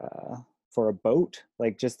like for a boat,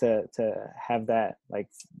 like just to have that like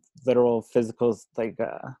literal physical, like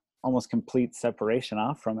almost complete separation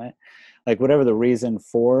off from it. Like whatever the reason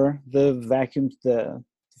for the vacuum, the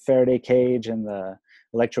Faraday cage and the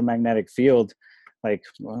electromagnetic field, like,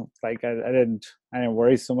 well, like I didn't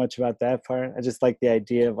worry so much about that part. I just like the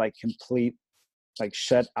idea of like complete, like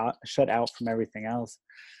shut out from everything else.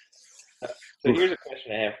 So here's a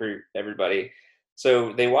question I have for everybody.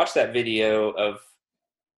 So they watched that video of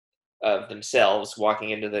themselves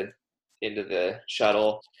walking into the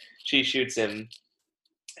shuttle. She shoots him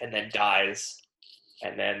and then dies,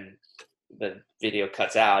 and then the video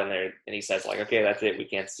cuts out and he says like, okay, that's it, we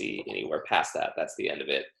can't see anywhere past that, that's the end of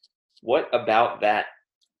it. What about that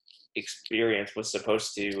experience was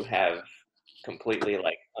supposed to have completely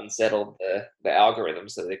like unsettled the algorithm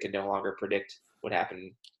so they could no longer predict what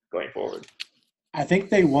happened going forward? I think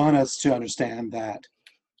they want us to understand that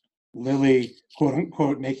Lily, quote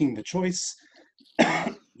unquote, making the choice.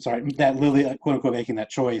 Sorry, that Lily, quote unquote, making that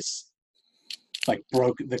choice like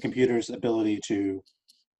broke the computer's ability to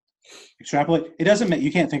extrapolate. It doesn't make,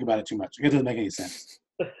 you can't think about it too much. It doesn't make any sense,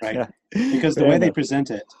 right? Yeah. Because the Fair way they enough.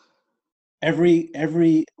 present it,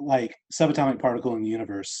 every like subatomic particle in the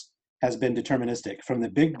universe has been deterministic from the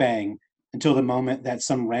Big Bang until the moment that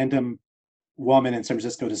some random woman in San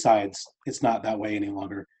Francisco decides it's not that way any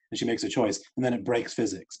longer, and she makes a choice, and then it breaks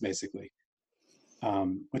physics basically,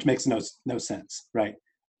 which makes no sense, right?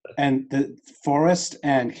 And the Forrest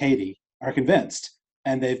and Katie are convinced,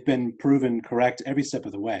 and they've been proven correct every step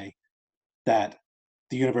of the way, that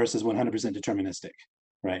the universe is 100% deterministic,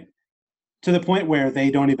 right? To the point where they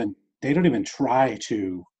don't even try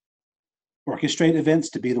to orchestrate events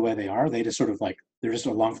to be the way they are. They just sort of like, they're just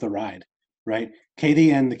along for the ride, right?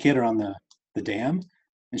 Katie and the kid are on the dam,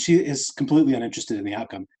 and she is completely uninterested in the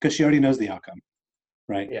outcome because she already knows the outcome,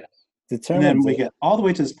 right? Yeah. And then Determines we it. get all the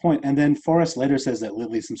way to this point, and then Forrest later says that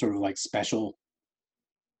Lily's some sort of like special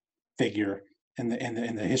figure in the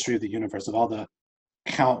history of the universe, of all the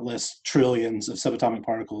countless trillions of subatomic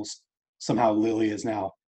particles. Somehow Lily is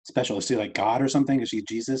now special. Is she like God or something? Is she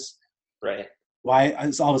Jesus? Right. Why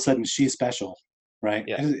is all of a sudden she's special, right?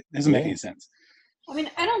 Yeah. It doesn't make Yeah. any sense. I mean,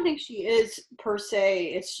 I don't think she is per se.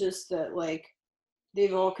 It's just that like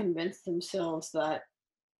they've all convinced themselves that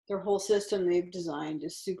their whole system they've designed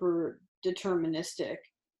is super deterministic,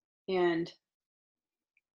 and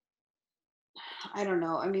I don't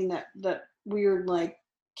know. I mean that weird like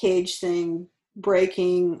cage thing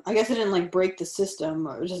breaking. I guess it didn't like break the system,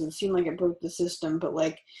 or it doesn't seem like it broke the system. But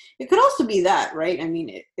like it could also be that, right? I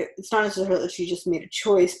mean, it's not necessarily that she just made a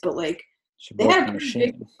choice, but like She they broke had the a pretty big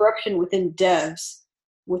machine. disruption within devs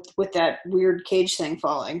with that weird cage thing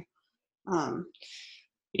falling. Um,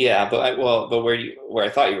 Yeah, but where I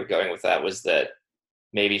thought you were going with that was that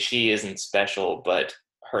maybe she isn't special, but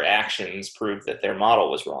her actions prove that their model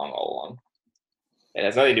was wrong all along. It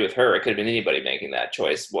has nothing to do with her. It could have been anybody making that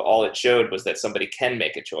choice. Well, all it showed was that somebody can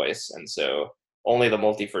make a choice, and so only the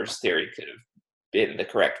multiverse theory could have been the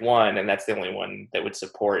correct one, and that's the only one that would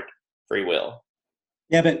support free will.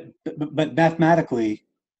 Yeah, but mathematically,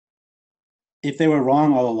 if they were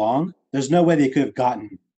wrong all along, there's no way they could have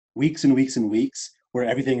gotten weeks and weeks and weeks where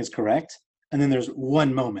everything is correct, and then there's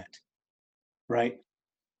one moment, right?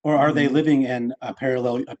 Or are they Mhm. living in a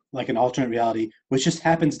parallel, like an alternate reality, which just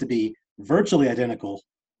happens to be virtually identical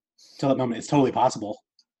to that moment? It's totally possible,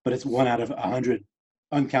 but it's one out of 100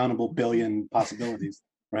 uncountable billion possibilities,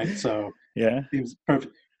 right? So Yeah. it seems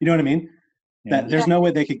perfect. You know what I mean? That Yeah. there's no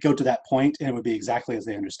way they could go to that point and it would be exactly as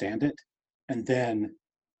they understand it, and then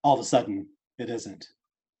all of a sudden it isn't.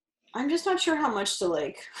 I'm just not sure how much to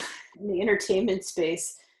like in the entertainment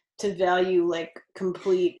space to value like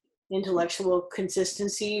complete intellectual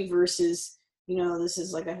consistency versus this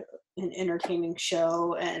is like an entertaining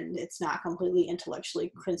show and it's not completely intellectually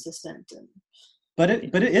consistent and But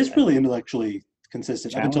it is really intellectually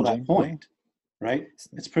consistent up until that Challenging. Yeah. point, right?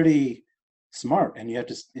 It's pretty smart, and you have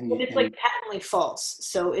to but it's like patently false,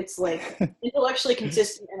 so it's like intellectually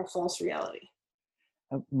consistent in a false reality.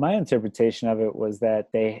 My interpretation of it was that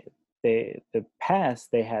the past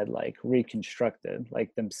they had like reconstructed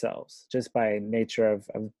like themselves just by nature of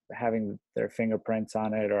having their fingerprints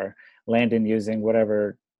on it, or Landon using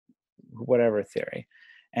whatever theory,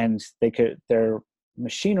 and their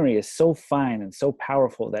machinery is so fine and so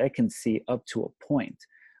powerful that it can see up to a point,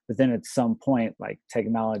 but then at some point like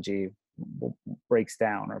technology breaks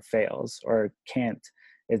down or fails or can't,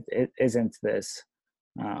 it isn't this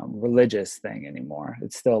religious thing anymore.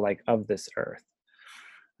 It's still like of this earth.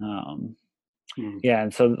 Yeah,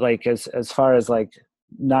 and so like as far as like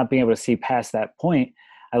not being able to see past that point,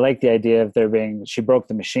 I like the idea of there being, she broke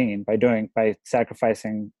the machine by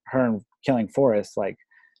sacrificing her and killing Forrest. Like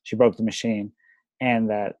she broke the machine, and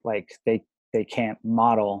that like they can't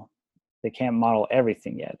model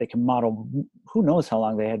everything yet. They can model, who knows how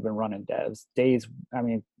long they had been running devs, days. I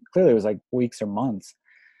mean, clearly it was like weeks or months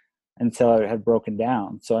until it had broken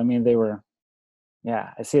down. So I mean, they were,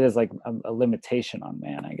 yeah, I see it as like a limitation on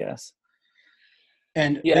man, I guess.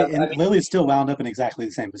 And Yeah, I mean, Lily still wound up in exactly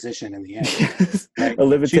the same position in the end, right? A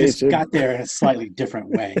limitation. She just got there in a slightly different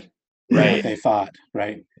way than Right. what they thought,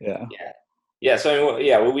 right? Yeah. Yeah, so I mean,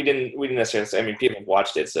 well, we didn't necessarily. I mean, people have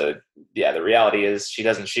watched it, so yeah. The reality is, she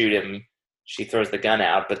doesn't shoot him; she throws the gun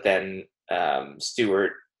out, but then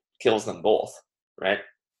Stewart kills them both, right?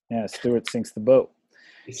 Yeah, Stewart sinks the boat.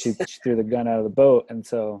 She threw the gun out of the boat, and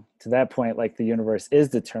so to that point, like the universe is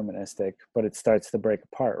deterministic, but it starts to break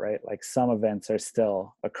apart, right? Like some events are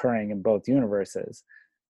still occurring in both universes,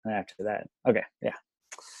 and after that, okay, yeah,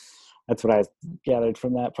 that's what I gathered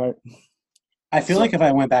from that part. I feel like if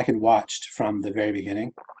I went back and watched from the very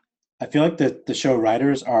beginning, I feel like the show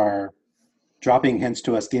writers are dropping hints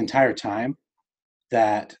to us the entire time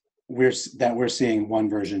that we're seeing one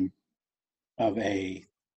version of a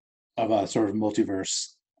sort of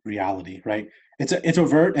multiverse reality, right? It's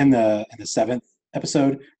overt in the seventh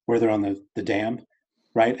episode where they're on the dam,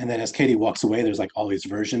 right? And then as Katie walks away, there's like all these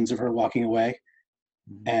versions of her walking away.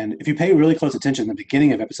 And if you pay really close attention, the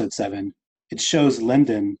beginning of episode 7, it shows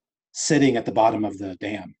Lyndon sitting at the bottom of the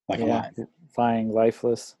dam, like alive. Lying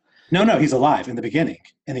lifeless. No, he's alive in the beginning.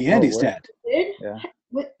 In the end, he's dead. Yeah.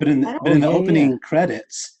 But in the opening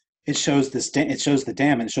credits, it shows it shows the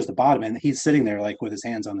dam and it shows the bottom, and he's sitting there like with his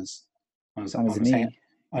hands on his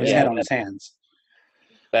head on his hands.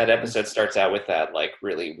 That episode starts out with that like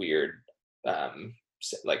really weird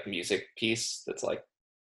like music piece that's like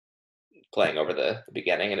playing over the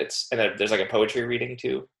beginning, and then there's like a poetry reading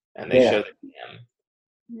too, and they show the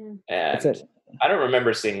dam. And I don't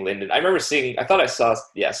remember seeing Lyndon. I thought I saw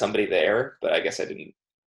somebody there, but I guess I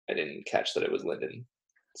didn't catch that it was Lyndon.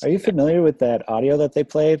 Are you familiar with that audio that they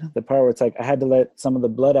played? The part where it's like I had to let some of the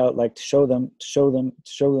blood out, like to show them.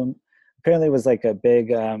 Apparently, it was like a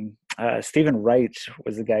big Stephen Reich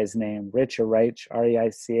was the guy's name, Rich or Reich,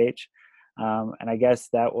 R-E-I-C-H, and I guess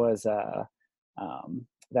that was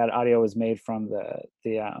that audio was made from the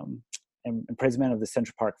imprisonment of the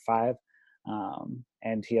Central Park Five,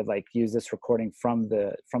 and he had like used this recording from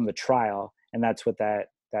the trial, and that's what that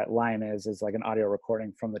line is like an audio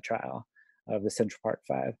recording from the trial of the Central Park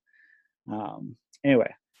Five.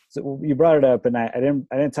 Anyway, so you brought it up, and I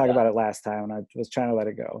didn't talk about it last time, and I was trying to let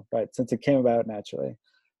it go, but since it came about naturally, I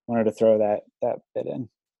wanted to throw that bit in.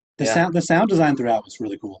 The sound design throughout was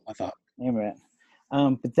really cool, I thought. Amen.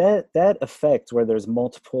 But that effect where there's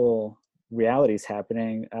multiple realities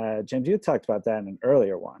happening, James, you talked about that in an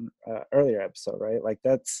earlier episode, right? Like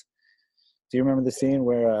that's. Do you remember the scene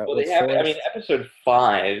where? Well, they have. I mean, episode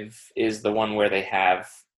 5 is the one where they have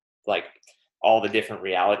like all the different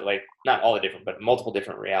reality, like not all the different, but multiple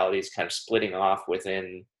different realities, kind of splitting off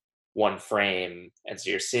within one frame, and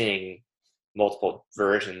so you're seeing multiple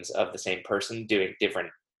versions of the same person doing different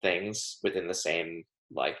things within the same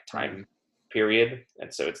like time period,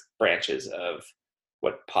 and so it's branches of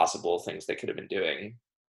what possible things they could have been doing.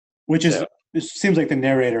 It seems like the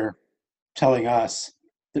narrator showing us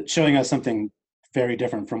something very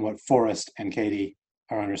different from what Forrest and Katie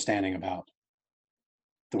are understanding about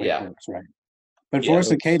the way it works, right? But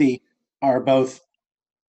Forrest and Katie are both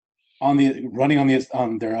on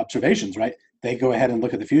their observations, right? They go ahead and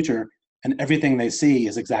look at the future, and everything they see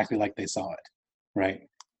is exactly like they saw it, right?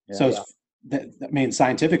 That means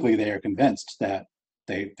scientifically they are convinced that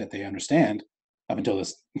they understand up until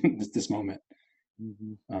this moment.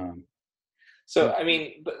 Mm-hmm. So, I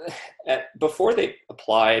mean, before they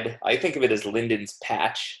applied, I think of it as Lyndon's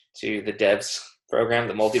patch to the devs program,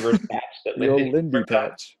 the multiverse patch that Lindy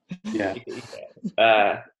patch. Yeah.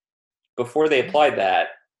 Before they applied that,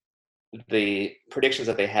 the predictions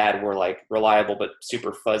that they had were like reliable but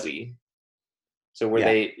super fuzzy. So were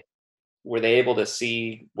they able to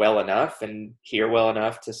see well enough and hear well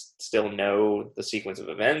enough to still know the sequence of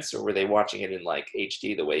events, or were they watching it in like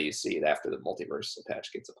HD the way you see it after the multiverse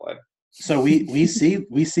patch gets applied? So we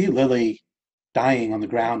see Lily dying on the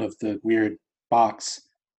ground of the weird box,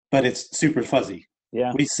 but it's super fuzzy.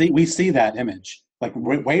 Yeah, we see that image like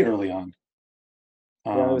way early on.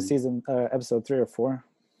 It was episode 3 or 4.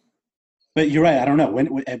 But you're right. I don't know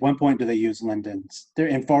at one point do they use Lyndon's there,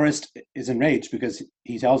 and Forrest is enraged because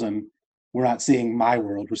he tells him, "We're not seeing my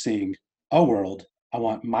world. We're seeing a world. I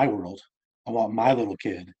want my world. I want my little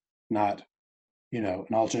kid, not an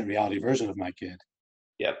alternate reality version of my kid."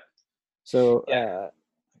 Yep. So,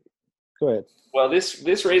 go ahead. Well,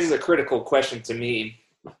 this raises a critical question to me,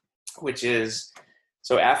 which is,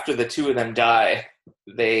 so after the two of them die,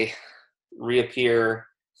 they reappear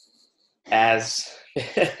as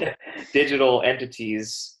digital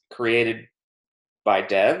entities created by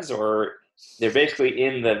devs, or they're basically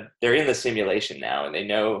in the simulation now, and they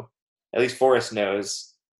know, at least Forrest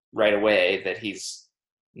knows right away, that he's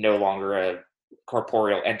no longer a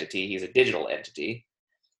corporeal entity, he's a digital entity.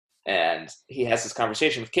 And he has this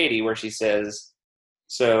conversation with Katie where she says,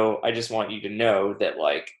 "So I just want you to know that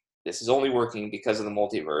like this is only working because of the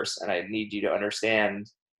multiverse, and I need you to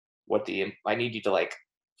understand I need you to like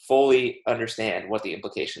fully understand what the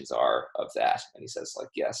implications are of that." And he says like,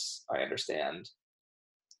 "Yes, I understand."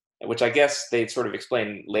 Which I guess they sort of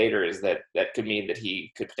explain later is that could mean that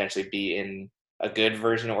he could potentially be in a good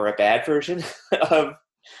version or a bad version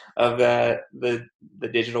of the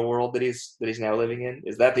digital world that he's now living in.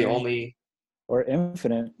 Is that the only, or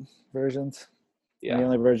infinite versions? Yeah. The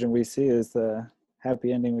only version we see is the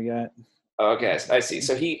happy ending we got. Okay, I see.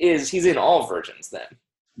 So he's in all versions then.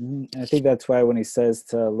 I think that's why when he says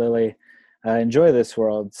to Lily, enjoy this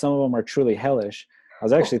world, some of them are truly hellish. I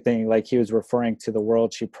was actually thinking like he was referring to the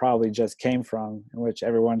world she probably just came from, in which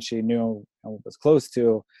everyone she knew and was close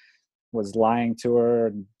to was lying to her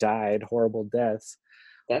and died horrible deaths.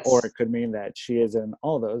 Or it could mean that she is in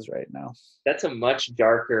all those right now. That's a much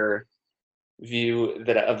darker view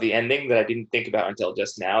of the ending that I didn't think about until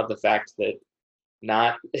just now. The fact that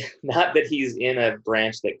not that he's in a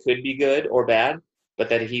branch that could be good or bad, but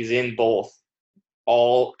that he's in both,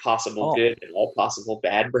 all possible good and all possible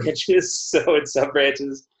bad branches. So in some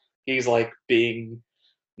branches, he's like being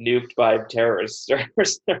nuked by terrorists or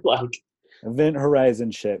like Event Horizon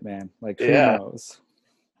shit, man. Like who knows?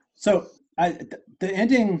 So the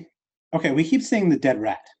ending. Okay, we keep seeing the dead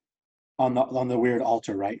rat on the weird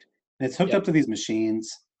altar, right? And it's hooked up to these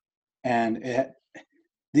machines, and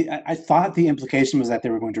I thought the implication was that they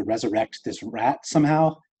were going to resurrect this rat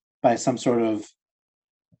somehow by some sort of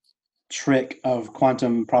trick of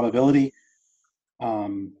quantum probability.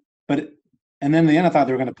 And then in the end, I thought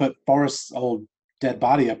they were going to put Forrest's old dead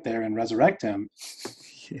body up there and resurrect him.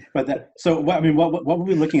 But what were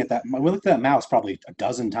we looking at that? We looked at that mouse probably a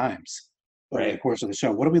dozen times over the course of the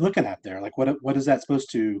show. What are we looking at there? Like, what is that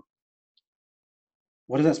supposed to?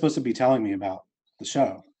 What is that supposed to be telling me about the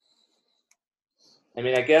show? I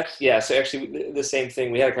mean, I guess, so actually the same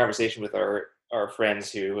thing. We had a conversation with our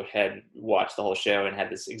friends who had watched the whole show and had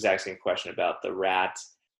this exact same question about the rat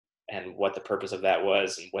and what the purpose of that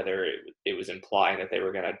was, and whether it was implying that they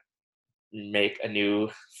were going to make a new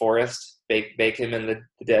Forrest, bake him in the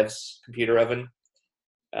dev's computer oven.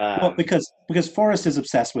 Well, because Forrest is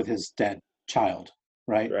obsessed with his dead child,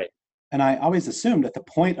 right? Right. And I always assumed that the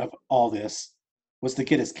point of all this was to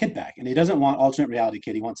get his kid back. And he doesn't want alternate reality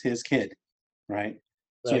kid. He wants his kid, right?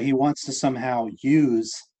 So he wants to somehow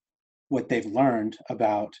use what they've learned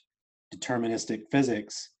about deterministic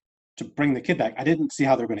physics to bring the kid back. I didn't see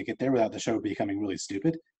how they're going to get there without the show becoming really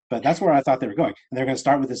stupid, but that's where I thought they were going. And they're going to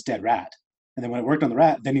start with this dead rat. And then when it worked on the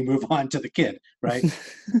rat, then you move on to the kid, right?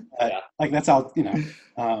 Like that's all,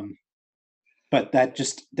 but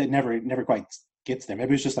that never quite gets there.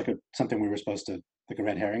 Maybe it's just like something we were supposed to, like a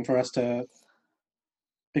red herring for us to,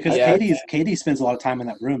 because Katie spends a lot of time in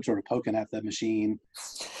that room sort of poking at the machine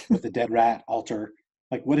with the dead rat altar.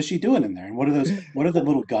 Like, what is she doing in there? And what are the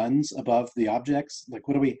little guns above the objects? Like,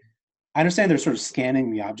 I understand they're sort of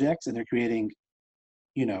scanning the objects and they're creating,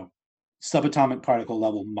 subatomic particle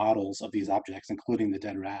level models of these objects, including the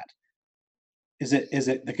dead rat. Is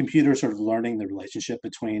it the computer sort of learning the relationship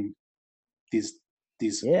between these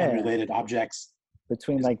unrelated objects?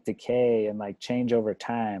 Between like decay and like change over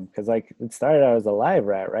time, because like it started out as a live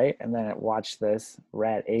rat, right? And then it watched this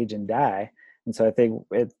rat age and die. And so I think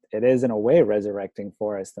it is in a way resurrecting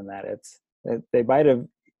Forrest in that they might have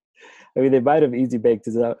easy baked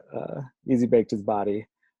his body.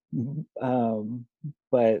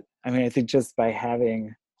 But I mean, I think just by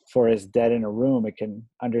having Forrest dead in a room, it can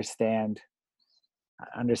understand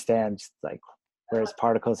like where his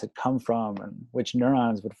particles had come from and which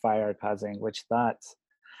neurons would fire, causing which thoughts.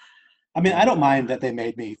 I mean, I don't mind that they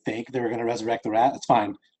made me think they were going to resurrect the rat. It's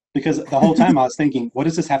fine. Because the whole time I was thinking, what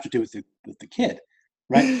does this have to do with the kid,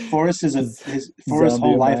 right? Forrest's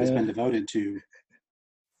whole life has been devoted to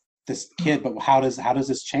this kid, but how does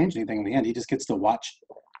this change anything in the end? He just gets to watch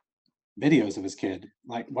videos of his kid.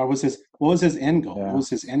 Like, what was his end goal? What was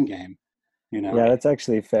his end game? Yeah, that's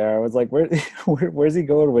actually fair. I was like, where's he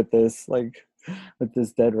going with this? Like, with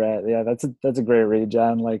this dead rat. Yeah, that's a great read,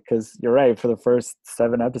 John. Like, because you're right. For the first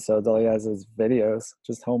 7 episodes, all he has is videos,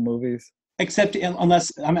 just home movies. Except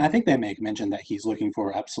unless, I think they make mention that he's looking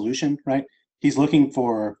for absolution, right? He's looking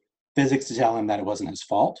for physics to tell him that it wasn't his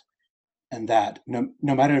fault, and that no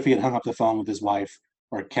matter if he had hung up the phone with his wife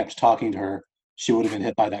or kept talking to her, she would have been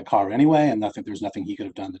hit by that car anyway, and there's nothing he could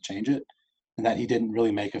have done to change it, and that he didn't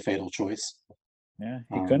really make a fatal choice. Yeah,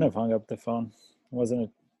 he couldn't have hung up the phone. Was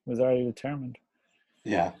already determined.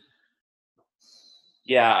 Yeah.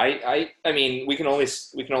 Yeah, I mean, we can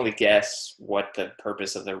only guess what the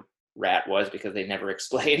purpose of the rat was because they never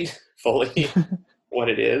explained fully what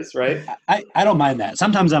it is, right? I don't mind that.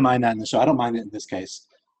 Sometimes I mind that in the show. I don't mind it in this case.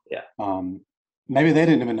 Yeah. Maybe they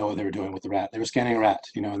didn't even know what they were doing with the rat. They were scanning a rat,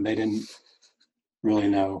 and they didn't really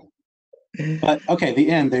know. But okay, the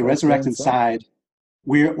end, they resurrect inside.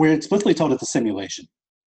 We're explicitly told it's a simulation.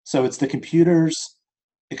 So it's the computer's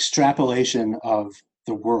extrapolation of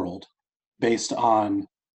the world based on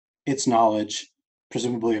its knowledge,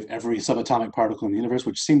 presumably of every subatomic particle in the universe,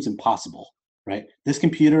 which seems impossible, right?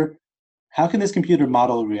 How can this computer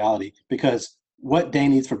model reality? Because what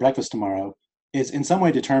Dane eats for breakfast tomorrow is in some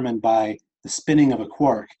way determined by the spinning of a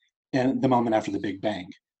quark in the moment after the Big Bang,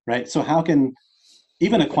 right? So how can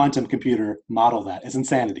even a quantum computer model that? It's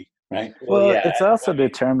insanity, right? Well, it's also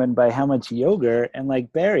determined by how much yogurt and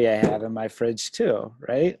like berry I have in my fridge too,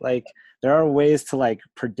 right? Like there are ways to like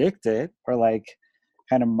predict it or like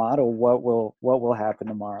kind of model what will happen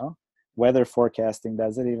tomorrow. Weather forecasting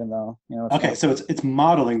does it, even though Okay, so it's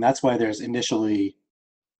modeling. That's why there's initially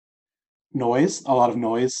noise, a lot of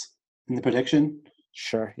noise in the prediction.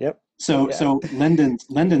 Sure. Yep. So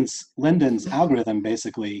Linden's algorithm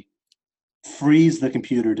basically frees the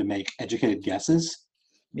computer to make educated guesses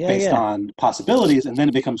based on possibilities, and then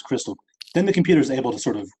it becomes crystal. Then the computer is able to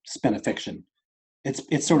sort of spin a fiction.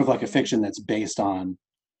 It's sort of like a fiction that's based on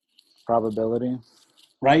probability,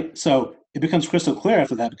 right? So it becomes crystal clear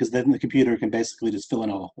after that, because then the computer can basically just fill in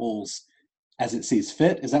all the holes as it sees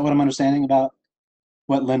fit. Is that what I'm understanding about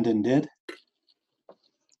what Linden did?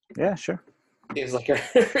 Yeah, sure. Seems like a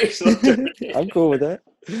reasonable I'm cool with that.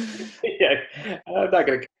 Yeah, I'm not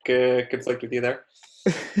going to conflict with you there.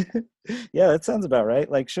 Yeah, that sounds about right.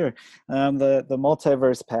 Like, sure, the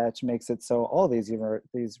multiverse patch makes it so all these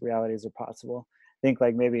realities are possible. I think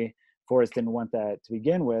like maybe Forrest didn't want that to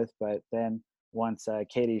begin with, but then once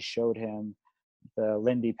Katie showed him the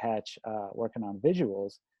Lindy patch working on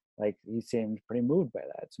visuals, like he seemed pretty moved by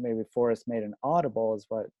that. So maybe Forrest made an audible, is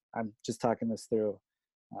what I'm just talking this through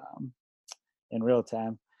in real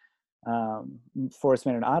time. Forrest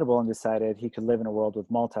made an audible and decided he could live in a world with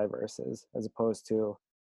multiverses as opposed to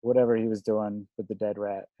whatever he was doing with the dead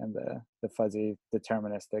rat and the fuzzy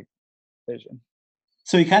deterministic vision.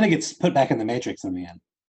 So he kind of gets put back in the Matrix in the end.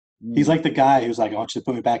 He's like the guy who's like, "I want you to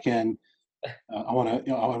put me back in. I want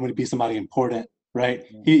to be somebody important." Right?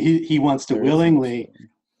 He wants to willingly,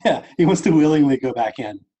 he wants to willingly go back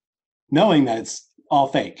in, knowing that it's all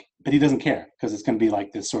fake, but he doesn't care because it's going to be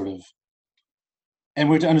like this sort of. And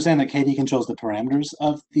we're to understand that Katie controls the parameters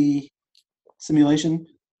of the simulation.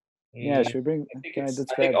 Yeah, should we bring? I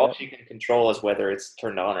think all she can control is whether it's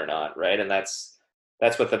turned on or not, right? And that's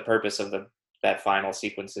what the purpose of that final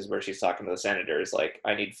sequence is, where she's talking to the senators, like,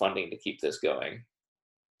 I need funding to keep this going.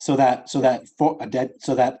 So that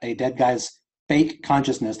a dead guy's fake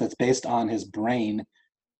consciousness that's based on his brain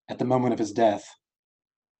at the moment of his death.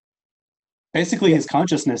 Basically, his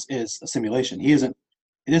consciousness is a simulation. It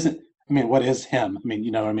isn't. I mean, what is him? I mean,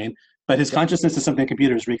 you know what I mean? But his consciousness is something the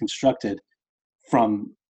computer has reconstructed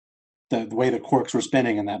from the way the quarks were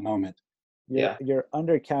spinning in that moment. You're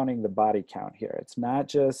undercounting the body count here. It's not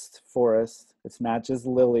just Forrest. It's not just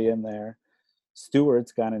Lily in there.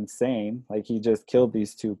 Stewart's gone insane. Like, he just killed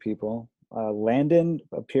these two people. Landon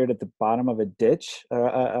appeared at the bottom of a ditch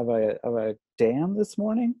of a dam this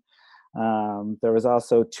morning. There was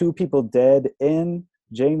also two people dead in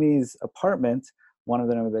Jamie's apartment. One of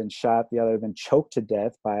them had been shot. The other had been choked to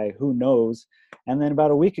death by who knows. And then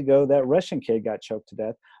about a week ago, that Russian kid got choked to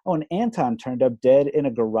death. Oh, and Anton turned up dead in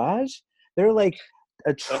a garage. There are like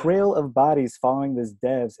a trail of bodies following this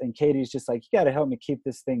devs. And Katie's just like, you got to help me keep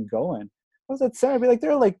this thing going. I was at center, I'd be like,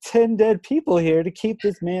 there are like 10 dead people here to keep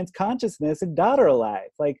this man's consciousness and daughter alive.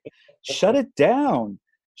 Like, shut it down.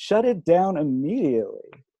 Shut it down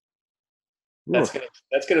immediately. That's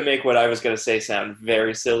gonna make what I was gonna say sound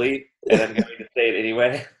very silly, and I'm going to say it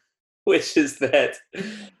anyway, which is that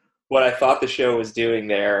what I thought the show was doing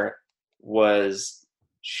there was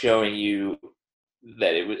showing you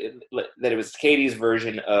that it was Katie's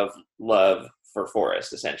version of love for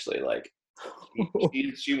Forrest, essentially. Like,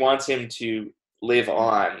 she wants him to live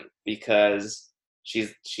on because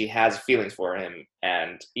she has feelings for him,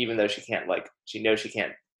 and even though she knows she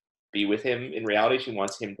can't be with him in reality, she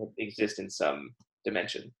wants him to exist in some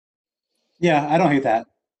dimension. Yeah, I don't hate that.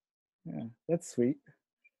 Yeah, that's sweet.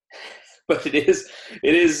 But it is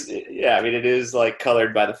yeah, I mean, it is like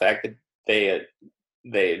colored by the fact that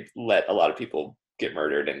they let a lot of people get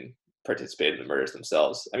murdered and participate in the murders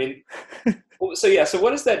themselves. I mean, so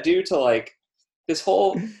what does that do to like this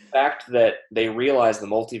whole fact that they realize the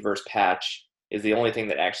multiverse patch is the only thing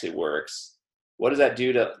that actually works? What does that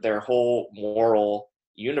do to their whole moral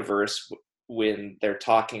universe when they're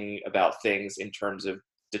talking about things in terms of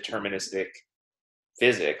deterministic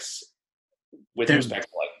physics with respect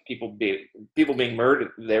to like people being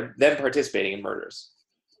murdered, them participating in murders?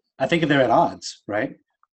 I think they're at odds, right?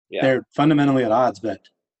 Yeah. They're fundamentally at odds, but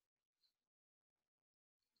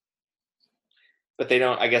they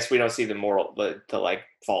don't. I guess we don't see the like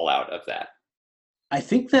fallout of that. I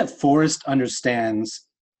think that Forrest understands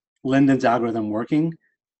Linden's algorithm working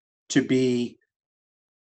to be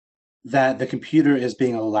that the computer is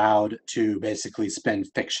being allowed to basically spin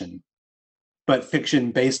fiction, but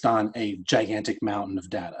fiction based on a gigantic mountain of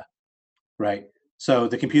data, right? So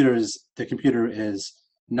the computer is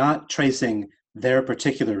not tracing their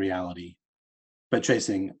particular reality, but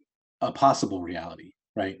tracing a possible reality,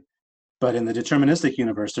 right? But in the deterministic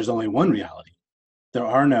universe, there's only one reality. There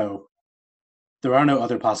are no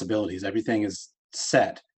other possibilities. Everything is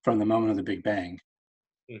set from the moment of the Big Bang,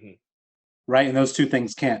 Mhm. right? And those two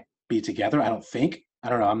things can't be together. I don't think. I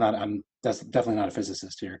don't know. That's definitely not a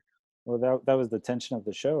physicist here. Well, that was the tension of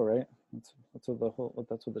the show, right? That's what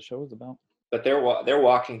the show was about. But they're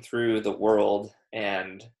walking through the world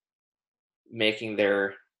and making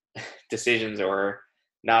their decisions or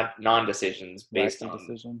not non-decisions based Wacky on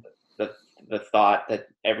decision. the thought that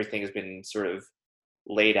everything has been sort of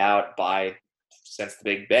laid out by since the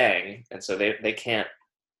Big Bang, and so they can't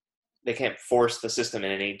force the system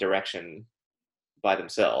in any direction by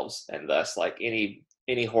themselves, and thus like any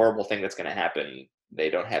horrible thing that's going to happen, they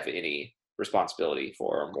don't have any responsibility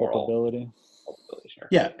for or moral Culpability. culpability. Sure.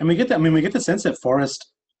 Yeah, and we get that. I mean, we get the sense that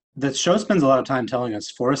Forrest. The show spends a lot of time telling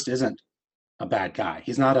us Forrest isn't a bad guy.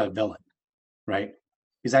 He's not a villain, right?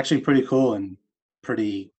 He's actually pretty cool and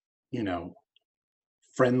pretty,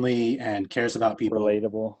 friendly and cares about people.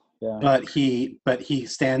 Relatable. Yeah. But he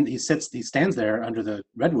stands there under the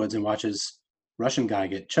redwoods and watches Russian guy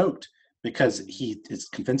get choked because he is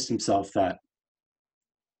convinced himself that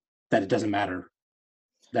it doesn't matter,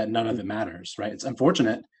 that none of it matters, right? It's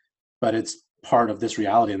unfortunate, but it's part of this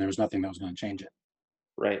reality, and there was nothing that was going to change it.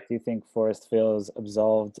 Right. Do you think Forrest feels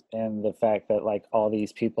absolved in the fact that like all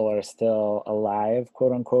these people are still alive,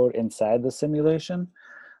 quote unquote, inside the simulation?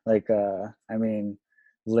 Like, I mean,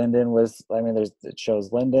 Lyndon was. I mean, it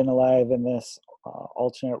shows Lyndon alive in this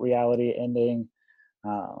alternate reality ending.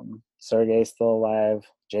 Sergei's still alive.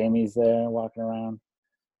 Jamie's there walking around.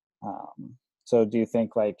 So do you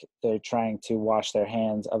think like they're trying to wash their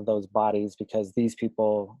hands of those bodies because these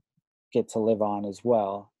people get to live on as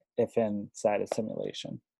well if inside a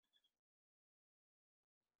simulation?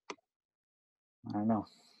 I don't know.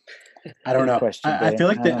 I don't know. Question, I feel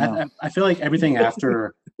like Dave. I feel like everything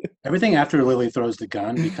after Lily throws the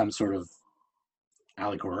gun becomes sort of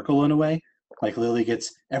allegorical in a way. Like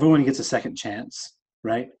everyone gets a second chance,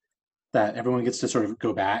 right? That everyone gets to sort of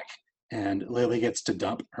go back, and Lily gets to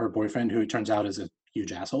dump her boyfriend, who turns out is a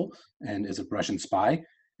huge asshole and is a Russian spy,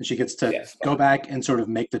 and she gets to go back and sort of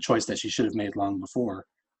make the choice that she should have made long before,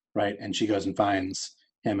 right? And she goes and finds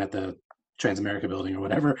him at the Transamerica building or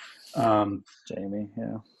whatever. Jamie,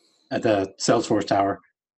 yeah. At the Salesforce Tower.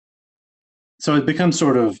 So it becomes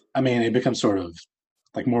sort of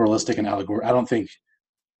like moralistic and allegorical. You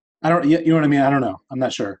know what I mean? I don't know. I'm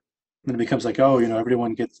not sure. And it becomes like, oh,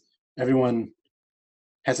 everyone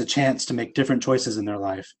has a chance to make different choices in their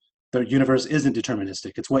life. The universe isn't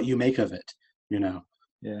deterministic. It's what you make of it, Yeah.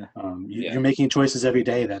 You're making choices every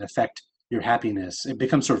day that affect your happiness. It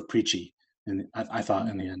becomes sort of preachy, and I thought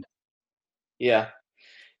in the end. Yeah,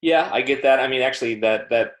 I get that. I mean, actually,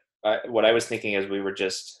 what I was thinking as we were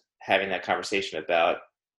just having that conversation about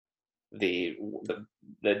the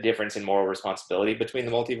difference in moral responsibility between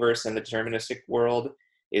the multiverse and the deterministic world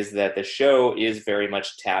is that the show is very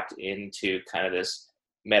much tapped into kind of this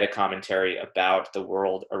meta commentary about the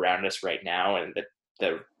world around us right now, and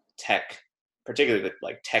the tech, particularly the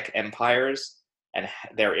like tech empires and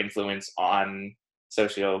their influence on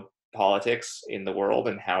socio-politics in the world,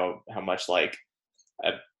 and how much like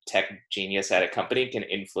a tech genius at a company can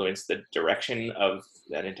influence the direction of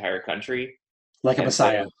an entire country. Like a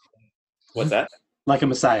messiah. What's that? Like a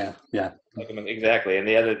messiah, yeah. Exactly. And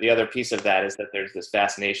the other piece of that is that there's this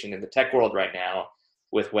fascination in the tech world right now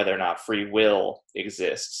with whether or not free will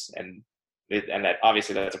exists, and that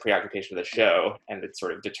obviously that's a preoccupation of the show, and the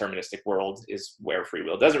sort of deterministic world is where free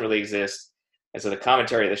will doesn't really exist. And so the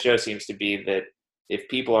commentary of the show seems to be that if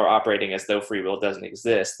people are operating as though free will doesn't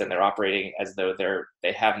exist, then they're operating as though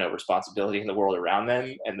they have no responsibility in the world around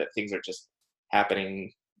them, and that things are just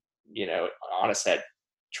happening, on a set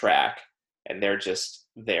track, and they're just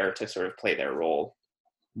there to sort of play their role.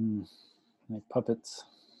 Like puppets.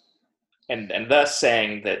 And thus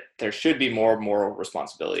saying that there should be more moral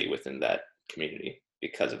responsibility within that community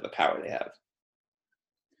because of the power they have.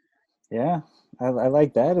 Yeah, I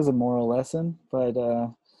like that as a moral lesson, but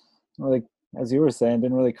like as you were saying,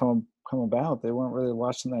 didn't really come about. They weren't really they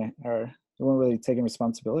weren't really taking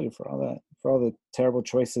responsibility for all that, for all the terrible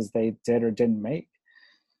choices they did or didn't make.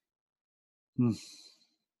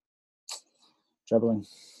 Troubling.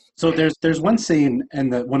 So there's one scene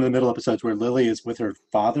in one of the middle episodes where Lily is with her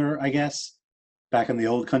father, I guess, back in the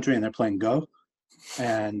old country, and they're playing Go,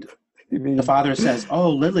 and the father says, "Oh,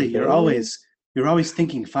 Lily, you're always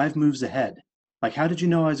thinking 5 moves ahead. Like, how did you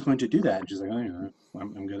know I was going to do that?" And she's like, "Oh,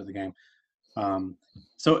 I'm good at the game."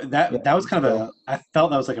 So that was kind of I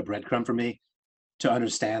felt that was like a breadcrumb for me to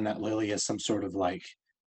understand that Lily is some sort of like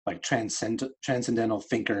transcendental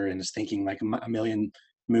thinker and is thinking like a million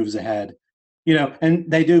moves ahead, and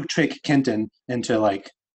they do trick Kenton into like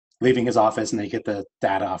leaving his office, and they get the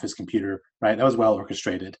data off his computer, right? That was well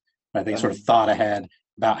orchestrated, right? They sort of thought ahead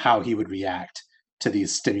about how he would react to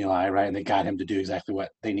these stimuli, right? And they got him to do exactly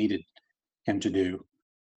what they needed him to do.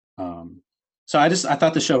 So I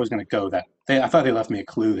thought the show was going to go I thought they left me a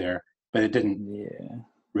clue there, but it didn't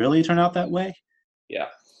really turn out that way. Yeah.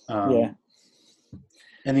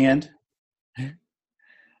 In the end.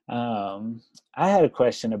 I had a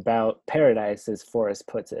question about paradise, as Forrest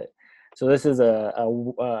puts it. So this is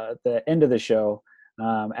the end of the show,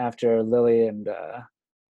 after Lily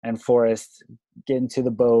and Forrest get into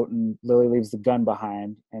the boat, and Lily leaves the gun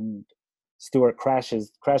behind, and Stewart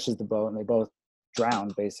crashes the boat, and they both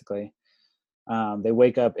drown basically. They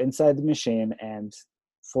wake up inside the machine, and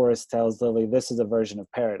Forrest tells Lily this is a version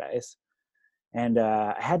of paradise. And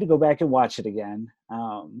I had to go back and watch it again.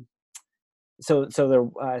 So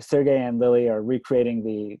Sergei and Lily are recreating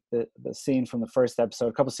the scene from the first episode,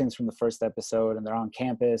 a couple scenes from the first episode, and they're on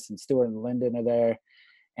campus, and Stewart and Lyndon are there.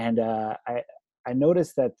 And I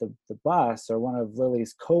noticed that the boss, or one of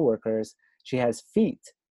Lily's coworkers, she has feet.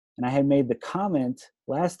 And I had made the comment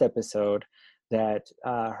last episode that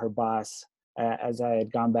her boss, as I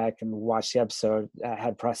had gone back and watched the episode,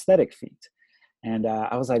 had prosthetic feet. And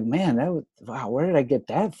I was like, man, wow, where did I get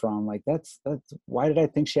that from? Like, that's why did I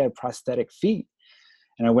think she had prosthetic feet?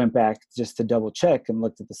 And I went back just to double check and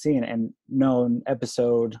looked at the scene, and no, in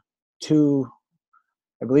episode 2,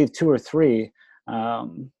 I believe 2 or 3,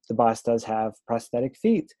 the boss does have prosthetic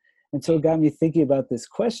feet. And so it got me thinking about this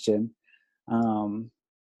question.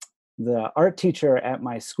 The art teacher at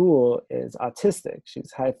my school is autistic.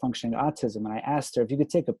 She's high functioning autism. And I asked her, if you could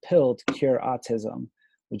take a pill to cure autism,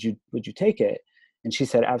 would you take it? And she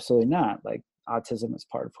said, absolutely not. Like, autism is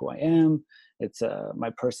part of who I am. It's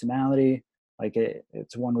my personality. Like,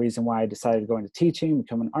 it's one reason why I decided to go into teaching,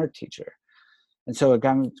 become an art teacher. And so it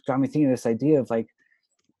got me thinking of this idea of like,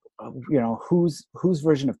 whose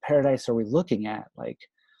version of paradise are we looking at? Like,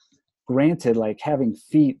 granted, like having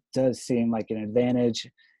feet does seem like an advantage.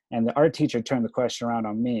 And the art teacher turned the question around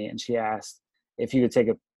on me, and she asked if you could take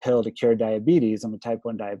a pill to cure diabetes. I'm a type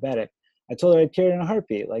 1 diabetic. I told her I'd cure it in a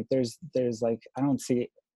heartbeat. Like, there's like, I don't see,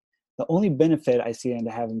 the only benefit I see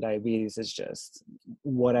into having diabetes is just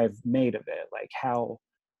what I've made of it. Like,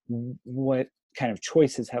 what kind of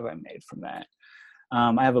choices have I made from that?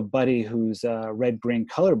 I have a buddy who's red-green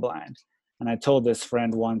colorblind. And I told this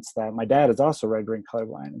friend once that my dad is also red-green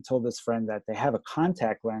colorblind, and told this friend that they have a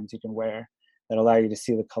contact lens you can wear that allow you to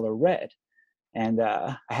see the color red. And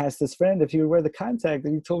I asked this friend if he would wear the contact,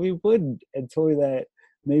 and he told me he wouldn't, and told me that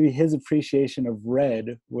maybe his appreciation of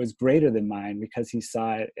red was greater than mine because he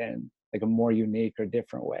saw it in like a more unique or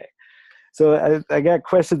different way. So I got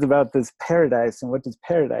questions about this paradise, and what does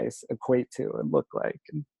paradise equate to and look like?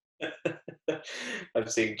 I'm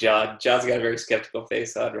seeing John. John's got a very skeptical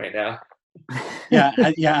face on right now.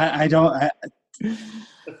 I don't.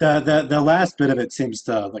 The last bit of it seems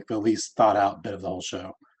to like the least thought out bit of the whole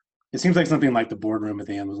show. It seems like something like the boardroom at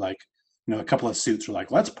the end was like, a couple of suits were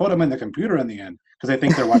like, let's put them in the computer in the end because they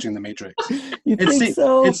think they're watching The Matrix.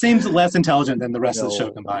 So? It seems less intelligent than the rest of the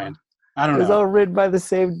show combined. I don't know. It's all written by the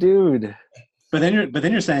same dude. But then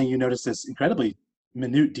you're saying you noticed this incredibly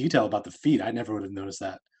minute detail about the feet. I never would have noticed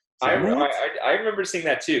that. So, I remember seeing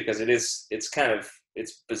that too, because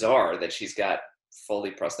it's bizarre that she's got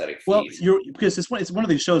fully prosthetic feet. Well, because it's one of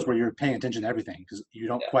these shows where you're paying attention to everything because you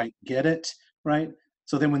don't quite get it, right?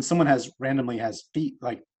 So then when someone randomly has feet,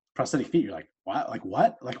 like prosthetic feet, you're like, what? Like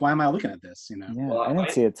what? Like why am I looking at this? Yeah, well, I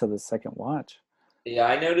didn't see it till the second watch. Yeah,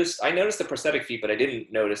 I noticed the prosthetic feet, but I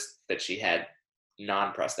didn't notice that she had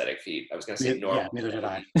non-prosthetic feet. I was going to say normal. Yeah, neither did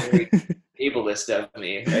I. Very ableist of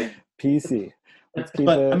me, right? PC. Let's keep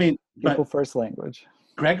people first language.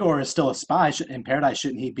 Gregor is still a spy in Paradise.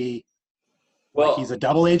 Shouldn't he be? Well, he's a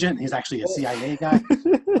double agent. He's actually a CIA guy.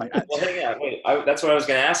 Hang on, wait. That's what I was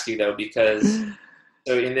going to ask you though, because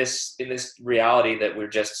so in this reality that we're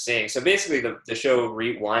just seeing, so basically the show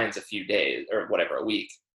rewinds a few days or whatever, a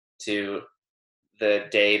week to the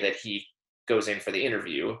day that he goes in for the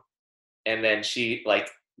interview, and then she like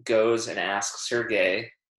goes and asks Sergei,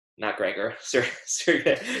 not Gregor,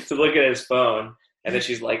 Sergei, to look at his phone, and then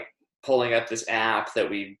she's like pulling up this app that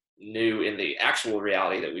we knew in the actual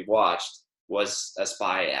reality that we watched was a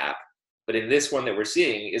spy app. But in this one that we're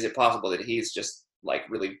seeing, is it possible that he's just like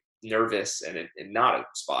really nervous and not a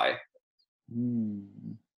spy?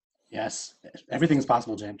 Yes, everything's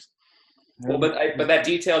possible, James. Well, but that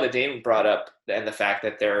detail that Damon brought up, and the fact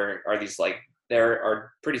that there are these like there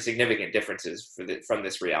are pretty significant differences from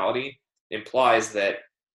this reality implies that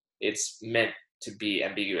it's meant to be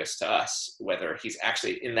ambiguous to us whether he's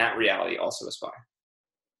actually in that reality also a spy.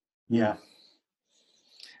 Yeah.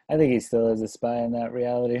 I think he still is a spy in that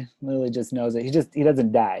reality. Lily just knows it. He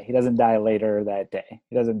doesn't die. He doesn't die later that day.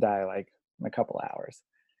 He doesn't die like in a couple hours.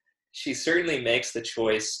 She certainly makes the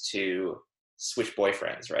choice to switch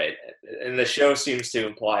boyfriends, right? And the show seems to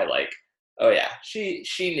imply like, oh yeah, she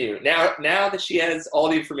knew. Now that she has all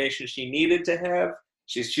the information she needed to have,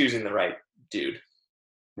 she's choosing the right dude.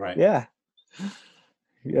 Right. Yeah.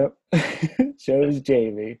 Yep. Chose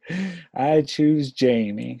Jamie. I choose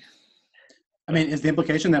Jamie. I mean, is the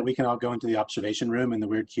implication that we can all go into the observation room in the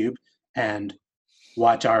weird cube and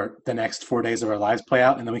watch the next 4 days of our lives play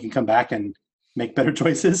out, and then we can come back and make better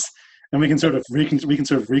choices, and we can sort of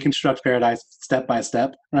reconstruct paradise step by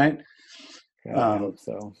step, right? I hope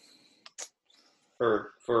so.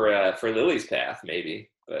 For Lily's path, maybe,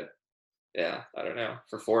 but yeah, I don't know.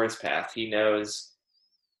 For Forrest's path, he knows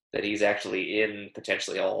that he's actually in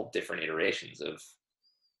potentially all different iterations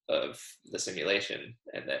of the simulation,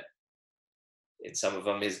 and that in some of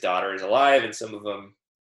them his daughter is alive, and some of them,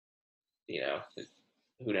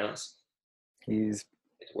 who knows? It's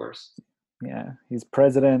worse. Yeah, he's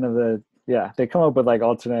president of the. Yeah, they come up with like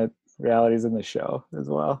alternate realities in the show as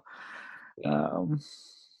well.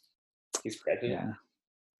 He's president. Yeah.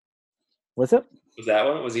 What's up? Was that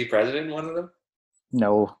one? Was he president in one of them?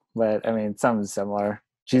 No, but I mean, something similar.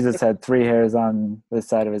 Jesus had 3 hairs on this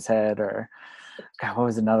side of his head, or God, what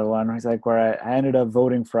was another one? Where he's like, where I ended up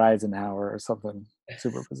voting for Eisenhower or something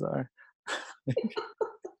super bizarre.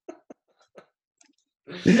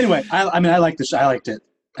 Anyway, I mean, I liked the show. I liked it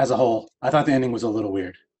as a whole. I thought the ending was a little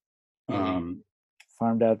weird.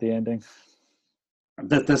 Farmed out the ending.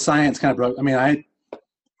 The science kind of broke. I mean,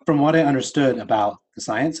 from what I understood about the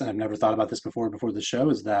science, and I've never thought about this before the show,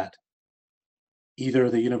 is that either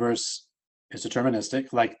the universe is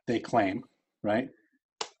deterministic, like they claim, right,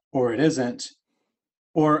 or it isn't,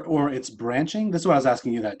 or it's branching. This is what I was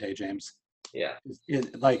asking you that day, James. Yeah.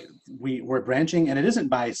 Like we're branching, and it isn't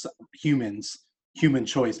by human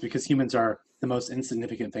choice, because humans are the most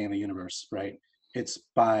insignificant thing in the universe, right? It's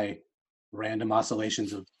by random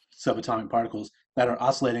oscillations of subatomic particles that are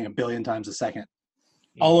oscillating 1 billion times a second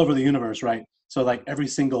all over the universe, right? So like every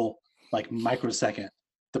single like microsecond,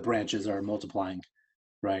 the branches are multiplying,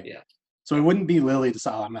 right? Yeah. So it wouldn't be Lily to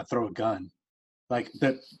say, "Oh, I'm gonna throw a gun." Like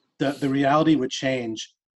the reality would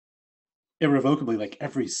change irrevocably. Like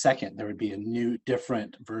every second, there would be a new,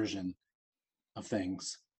 different version of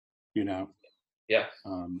things, Yeah.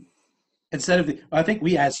 Instead of I think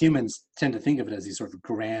we as humans tend to think of it as these sort of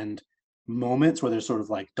grand moments where there's sort of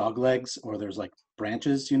like dog legs or there's like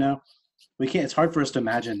branches. We can't. It's hard for us to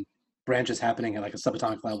imagine branches happening at like a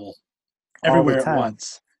subatomic level everywhere at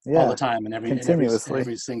once, all the time, and every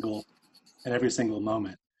single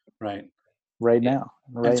moment, right? Right now.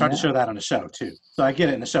 And it's hard to show that on a show too. So I get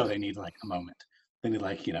it. In the show, they need like a moment. They need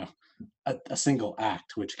like a single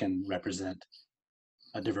act which can represent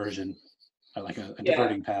a diversion, like a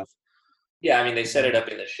diverting path. Yeah, I mean, they set it up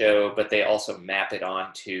in the show, but they also map it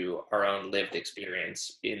onto our own lived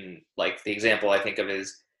experience. In like the example I think of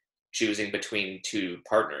is choosing between 2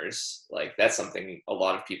 partners. Like that's something a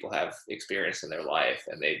lot of people have experienced in their life,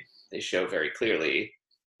 and they show very clearly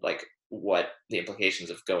like what the implications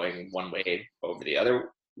of going one way over the other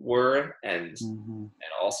were, and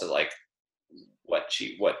also like what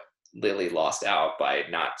Lily lost out by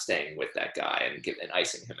not staying with that guy and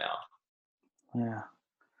icing him out. Yeah.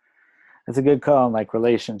 It's a good call on like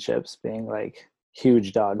relationships being like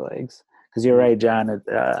huge dog legs, because you're right, John.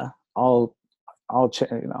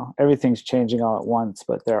 Everything's changing all at once,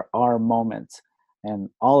 but there are moments in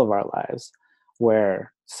all of our lives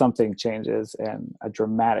where something changes in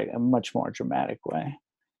a much more dramatic way.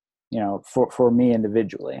 For me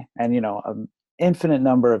individually, and an infinite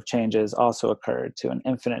number of changes also occurred to an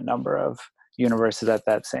infinite number of universes at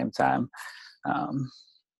that same time.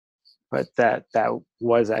 But that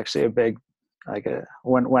was actually a big,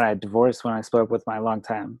 when I divorced, when I split up with my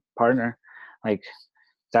longtime partner, like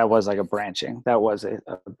that was like a branching. That was a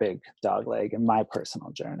big dog leg in my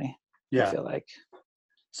personal journey. Yeah. I feel like.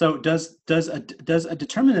 So does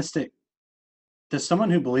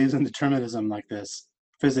someone who believes in determinism like this,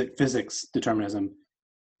 physics determinism,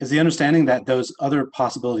 is the understanding that those other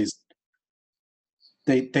possibilities,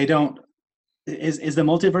 they don't, is the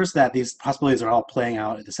multiverse that these possibilities are all playing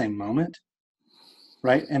out at the same moment,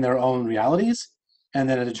 right, in their own realities, and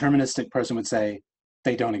then a deterministic person would say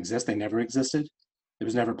they don't exist, they never existed, it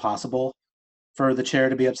was never possible for the chair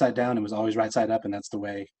to be upside down, it was always right side up, and that's the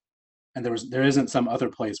way and there isn't some other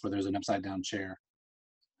place where there's an upside down chair.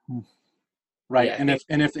 Hmm. Right. Yeah,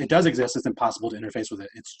 and if it does exist, it's impossible to interface with it.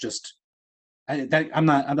 It's just I don't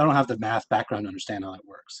have the math background to understand how that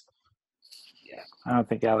works. I don't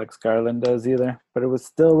think Alex Garland does either, but it was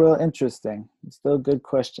still real interesting. Still good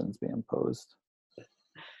questions being posed.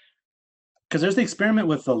 Because there's the experiment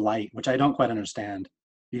with the light, which I don't quite understand.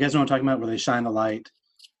 You guys know what I'm talking about, where they shine the light?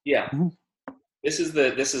 Yeah. Mhm. This is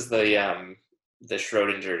the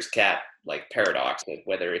Schrodinger's cat like paradox, that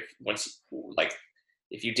whether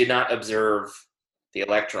if you did not observe the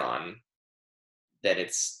electron, then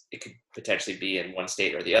it could potentially be in one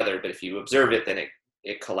state or the other, but if you observe it, then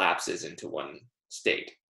it collapses into one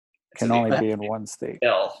state. Can So only be in one state.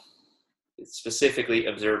 Specifically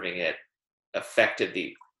observing it affected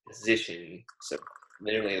the position, so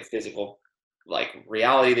literally the physical like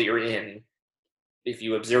reality that you're in. If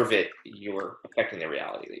you observe it, you're affecting the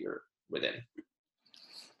reality that you're within.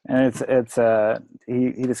 And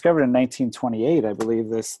he discovered in 1928, I believe,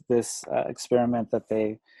 this experiment that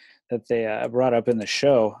they brought up in the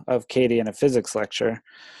show of Katie in a physics lecture.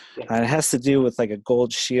 Yeah. It has to do with like a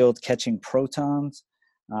gold shield catching protons,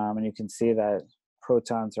 and you can see that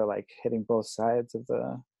protons are like hitting both sides of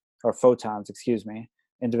or photons, excuse me,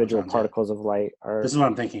 individual Photons, yeah. particles of light are. This is what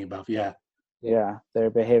I'm thinking about. Yeah. Yeah,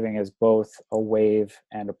 they're behaving as both a wave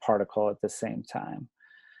and a particle at the same time.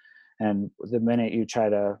 And the minute you try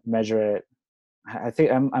to measure it,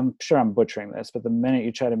 I'm sure I'm butchering this, but the minute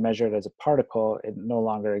you try to measure it as a particle, it no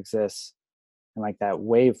longer exists in like that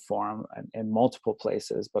wave form in multiple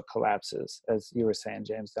places, but collapses, as you were saying,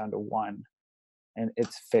 James, down to one, and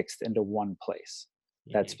it's fixed into one place.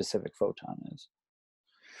 That specific photon is.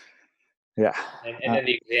 Yeah. And then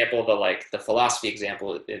the example, the philosophy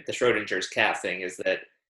example, the Schrodinger's cat thing, is that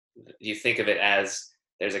you think of it as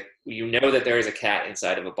you know that there is a cat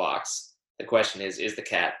inside of a box. The question is the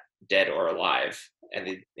cat dead or alive? And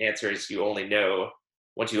the answer is you only know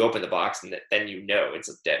once you open the box, and then you know it's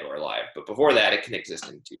dead or alive. But before that, it can exist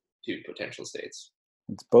in two potential states.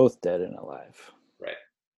 It's both dead and alive. Right.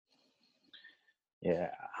 Yeah.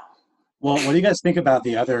 Well, what do you guys think about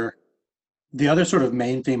the other sort of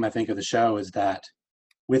main theme, I think, of the show is that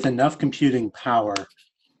with enough computing power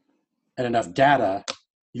and enough data,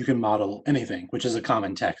 you can model anything, which is a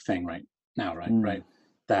common tech thing right now, right? Right.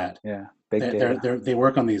 That big data. They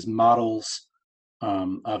work on these models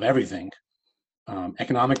of everything,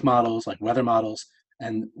 economic models, like weather models,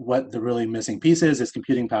 and what the really missing piece is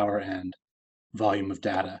computing power and volume of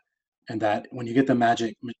data. And that when you get the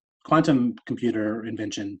magic quantum computer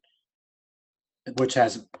invention, which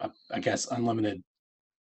has, I guess, unlimited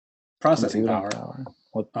processing power.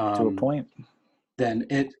 Well, to a point.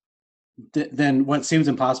 Then what seems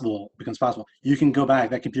impossible becomes possible. You can go back,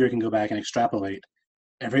 that computer can go back and extrapolate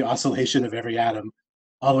every oscillation of every atom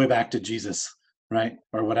all the way back to Jesus, right?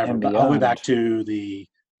 Or whatever, but all the way back to 3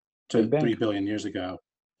 billion years ago.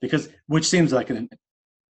 Which seems like an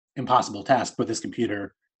impossible task, but this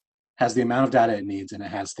computer has the amount of data it needs, and it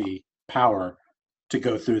has the power to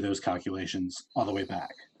go through those calculations all the way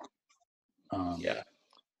back.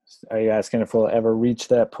 Are you asking if we'll ever reach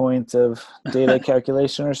that point of data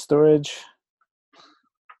calculation or storage?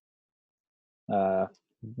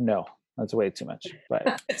 No, that's way too much.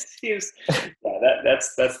 But it seems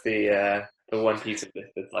that's the one piece of this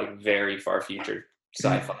that's like very far future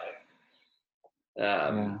sci-fi.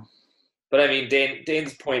 But I mean,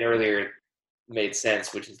 Dane's point earlier made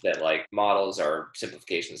sense, which is that like models are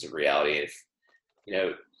simplifications of reality. If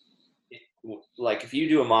if you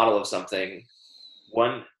do a model of something,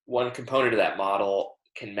 one component of that model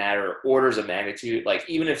can matter orders of magnitude. Like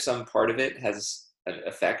even if some part of it has an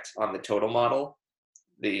effect on the total model,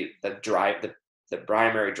 the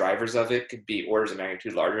primary drivers of it could be orders of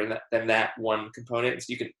magnitude larger than that one component. So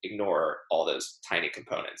you can ignore all those tiny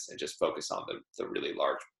components and just focus on the really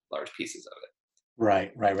large pieces of it.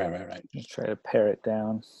 Right. Just try to pare it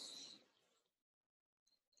down.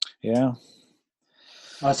 Yeah.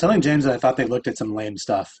 I was telling James that I thought they looked at some lame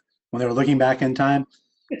stuff when they were looking back in time.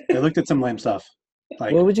 They looked at some lame stuff.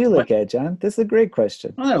 Like, what would you look at, John? This is a great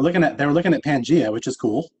question. Well, they were looking at Pangea, which is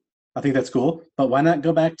cool. I think that's cool. But why not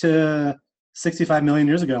go back to 65 million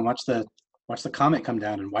years ago and watch the comet come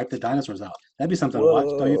down and wipe the dinosaurs out? That'd be something to watch,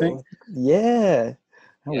 don't you think? Yeah,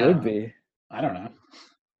 that would be. I don't know.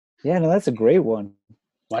 Yeah, no, that's a great one.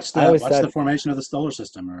 Watch the formation of the solar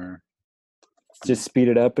system, or just speed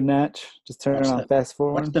it up a notch. Just turn it on fast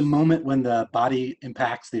forward. Watch the moment when the body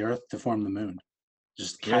impacts the Earth to form the moon.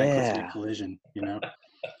 Just cataclysmic collision,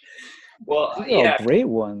 Well, all great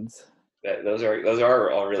ones. Those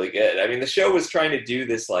are all really good. I mean, the show was trying to do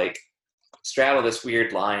this, like, straddle this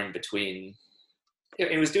weird line between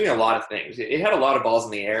it was doing a lot of things. It had a lot of balls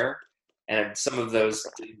in the air, and some of those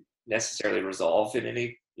didn't necessarily resolve in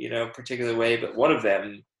any particular way. But one of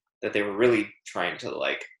them that they were really trying to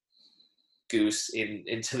like goose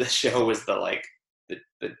into the show was the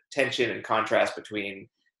tension and contrast between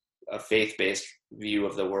a faith-based view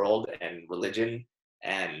of the world and religion,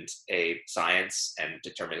 and a science and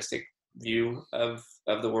deterministic view of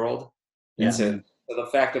the world. Yeah. And so the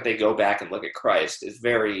fact that they go back and look at Christ is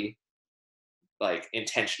very like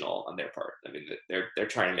intentional on their part. I mean, they're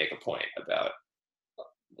trying to make a point about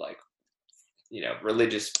like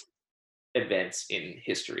religious events in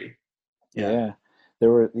history. Yeah. There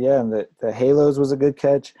were and the Halos was a good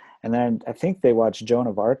catch. And then I think they watched Joan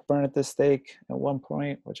of Arc burn at the stake at one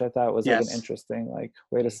point, which I thought was like an interesting like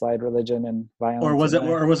way to slide religion and violence. Or was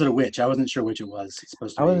it a witch? I wasn't sure which it was. It's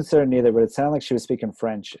supposed to I wasn't certain either, but it sounded like she was speaking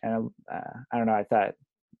French, and I don't know. I thought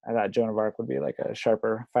Joan of Arc would be like a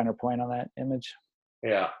sharper, finer point on that image.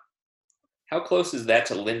 Yeah. How close is that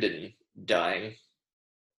to Lyndon dying?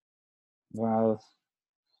 Well,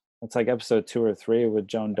 it's like episode 2 or 3 with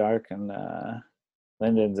Joan d'Arc, and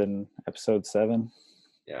Lyndon's in episode 7.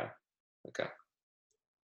 Yeah. Okay.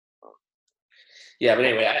 Yeah, but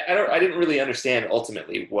anyway, I didn't really understand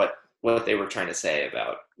ultimately what they were trying to say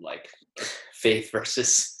about like faith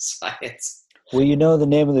versus science. Well, the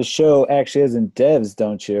name of the show actually isn't Devs,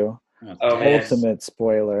 don't you? Oh, man. Ultimate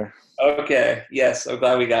spoiler. Okay. Yes, I'm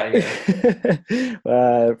glad we got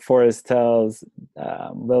here. Forrest tells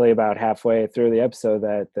Lily about halfway through the episode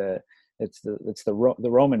that it's the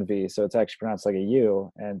Roman V, so it's actually pronounced like a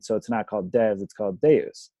U, and so it's not called Devs, it's called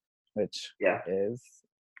Deus, which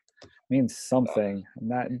means something.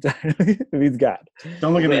 Not entirely. It means God.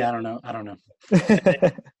 Don't look at me. I don't know.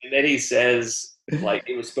 And then he says like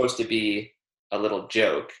it was supposed to be a little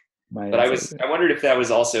joke, but I wondered if that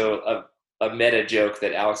was also a meta joke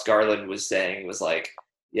that Alex Garland was saying was like,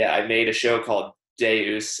 yeah, I made a show called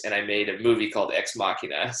Deus and I made a movie called Ex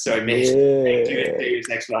Machina, so I made Deus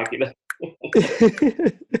Ex Machina.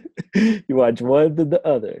 You watch one then the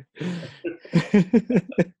other.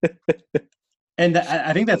 And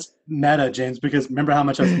I think that's meta, James, because remember how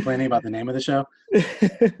much I was complaining about the name of the show?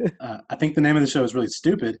 I think the name of the show is really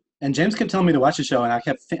stupid. And James kept telling me to watch the show, and I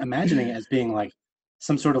kept imagining it as being like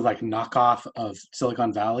some sort of like knockoff of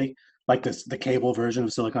Silicon Valley, like the cable version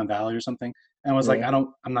of Silicon Valley or something. And I was like,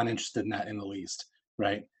 I'm not interested in that in the least,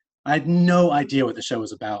 right? I had no idea what the show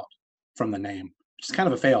was about from the name, which is kind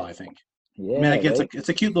of a fail, I think. Yeah, I mean, it's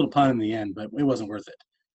a cute little pun in the end, but it wasn't worth it.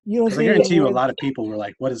 I guarantee you a lot of people were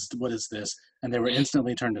like, what is this? And they were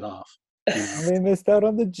instantly turned it off. They missed out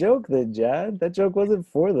on the joke then, John. That joke wasn't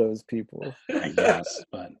for those people. I guess,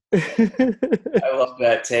 but I love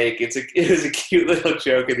that take. It was a cute little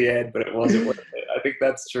joke in the end, but it wasn't worth it. I think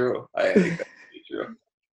that's true. I think that's true.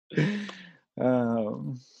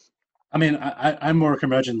 I mean, I'm more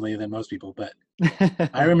curmudgeonly than most people, but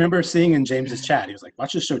I remember seeing in James's chat, he was like,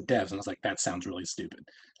 watch this show Devs. And I was like, that sounds really stupid.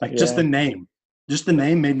 Like just the name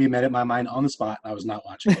made me made up my mind on the spot. I was not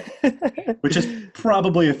watching it, which is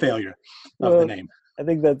probably a failure of the name. I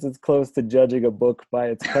think that's as close to judging a book by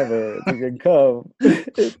its cover as you can come.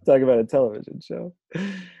 Talk about a television show.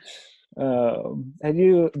 John, have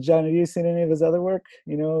you seen any of his other work?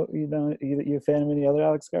 You a fan of any other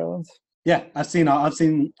Alex Garlands? Yeah, I've seen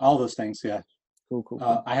all those things. Yeah.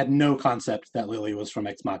 Cool. I had no concept that Lily was from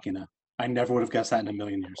Ex Machina. I never would have guessed that in a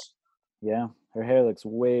million years. Yeah, her hair looks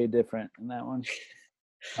way different in that one.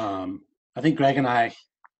 I think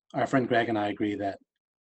our friend Greg and I agree that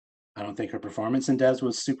I don't think her performance in Devs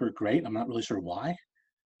was super great. I'm not really sure why.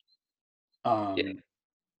 I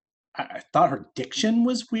thought her diction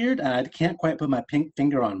was weird, and I can't quite put my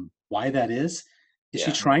finger on why that is. Is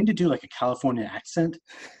she trying to do like a California accent?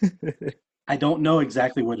 I don't know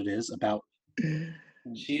exactly what it is about.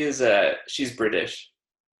 She's British.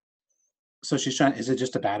 So she's trying. Is it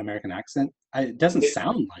just a bad American accent? It doesn't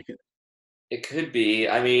sound like it. It could be.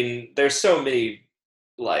 I mean, there's so many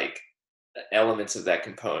like elements of that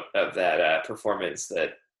performance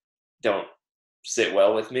that don't sit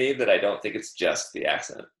well with me that I don't think it's just the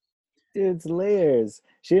accent. Dude, it's layers.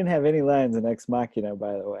 She didn't have any lines in Ex Machina,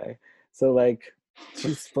 by the way. So like,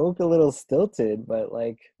 she spoke a little stilted, but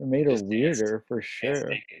like it made her weirder for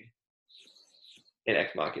sure. In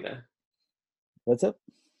Ex Machina. What's up?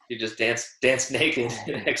 You just dance naked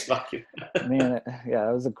in Ex Machina. Man, yeah,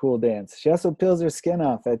 that was a cool dance. She also peels her skin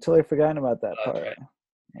off. I totally forgotten about that part. Right.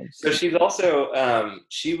 So she's also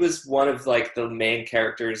she was one of like the main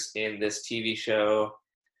characters in this TV show.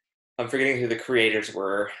 I'm forgetting who the creators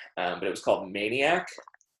were, but it was called Maniac,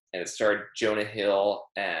 and it starred Jonah Hill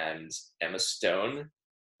and Emma Stone. It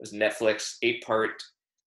was Netflix 8-part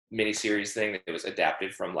miniseries thing that was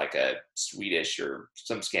adapted from like a Swedish or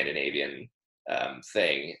some Scandinavian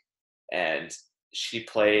thing, and she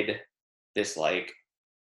played this like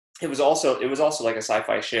it was also like a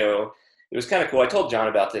sci-fi show. It was kind of cool. I told John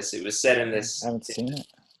about this. It was set in this I haven't seen it.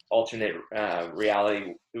 alternate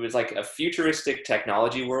reality. It was like a futuristic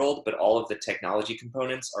technology world, but all of the technology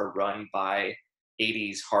components are run by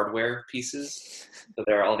 80s hardware pieces. So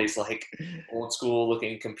there are all these like old school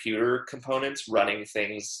looking computer components running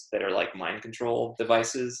things that are like mind control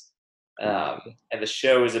devices. And the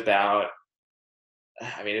show is about,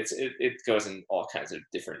 I mean, it goes in all kinds of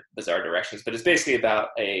different bizarre directions, but it's basically about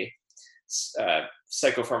a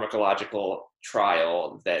psychopharmacological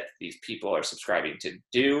trial that these people are subscribing to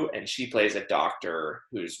do, and she plays a doctor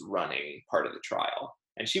who's running part of the trial.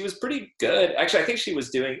 And she was pretty good. Actually,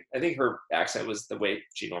 I think her accent was the way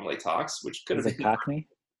she normally talks, which could have Was it been Cockney?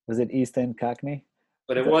 Was it East End Cockney?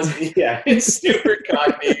 but it wasn't. Yeah, it's super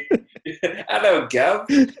cockney. I know, Gov.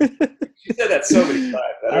 She said that so many times.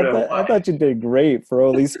 I don't know why. I thought you did great for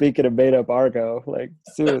only speaking a made up argot. Like,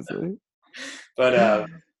 seriously. But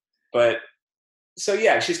so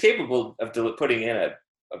yeah, she's capable of putting in a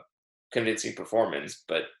convincing performance.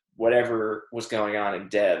 But whatever was going on in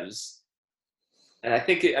devs, and I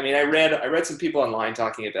think I read some people online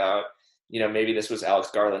talking about, maybe this was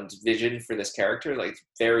Alex Garland's vision for this character, like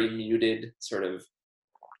very muted, sort of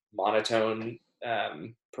monotone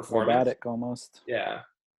performance. Robotic almost. Yeah.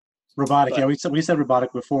 Robotic. But, yeah, we said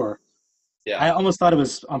robotic before. Yeah. I almost thought it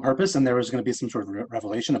was on purpose, and there was going to be some sort of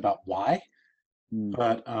revelation about why,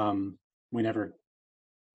 but we never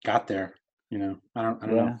got there. I don't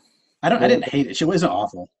know. I didn't hate it. She wasn't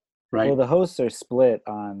awful, right? Well, the hosts are split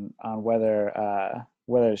on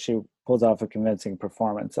whether she pulls off a convincing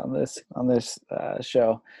performance on this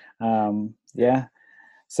show. Yeah.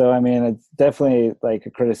 So I mean, it's definitely like a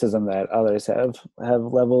criticism that others have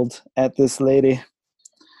leveled at this lady.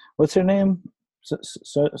 What's her name?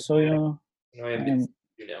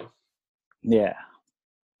 Yeah.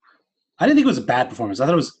 I didn't think it was a bad performance. I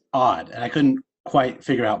thought it was odd, and I couldn't quite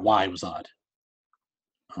figure out why it was odd.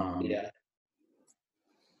 Yeah.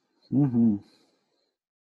 Mm-hmm.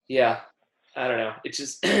 Yeah. I don't know. It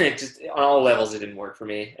just on all levels it didn't work for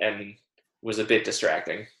me and was a bit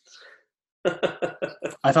distracting.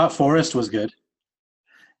 I thought Forrest was good.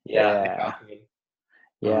 Yeah.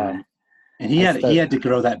 And he had to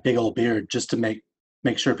grow that big old beard just to make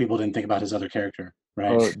sure people didn't think about his other character,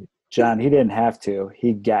 right? Oh, John, he didn't have to.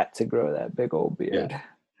 He got to grow that big old beard.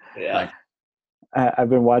 Yeah. I've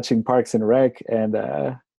been watching Parks and Rec, and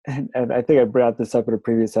I think I brought this up in a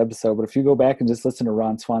previous episode. But if you go back and just listen to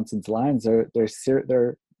Ron Swanson's lines,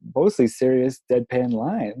 they're mostly serious, deadpan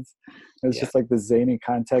lines. It's just like the zany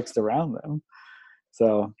context around them.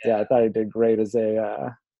 So I thought he did great as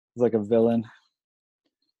like a villain.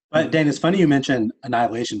 But Dan, it's funny you mentioned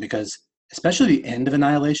Annihilation, because especially the end of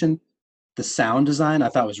Annihilation, the sound design I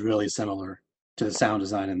thought was really similar to the sound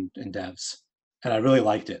design in Devs, and I really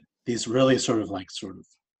liked it. These really sort of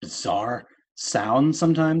bizarre sounds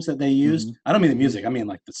sometimes that they used. Mm-hmm. I don't mean the music; I mean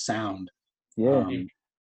like the sound. Yeah,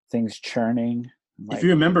 things churning. If you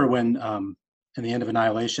remember when in the end of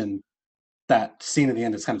Annihilation, that scene at the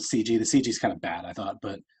end is kind of CG. The CG is kind of bad, I thought,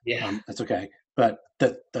 but that's okay. But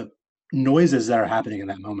the noises that are happening in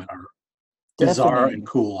that moment are bizarre and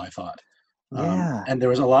cool, I thought. And there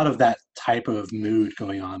was a lot of that type of mood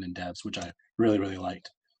going on in Devs, which I really, really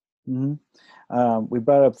liked. Mm-hmm. We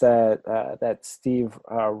brought up that Steve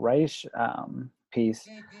Reich piece,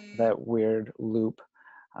 that weird loop.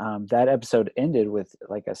 That episode ended with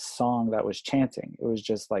like a song that was chanting. It was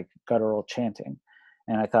just like guttural chanting.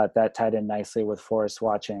 And I thought that tied in nicely with Forrest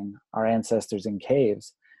watching our ancestors in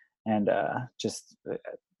caves, and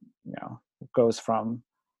goes from,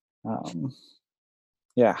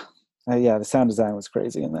 the sound design was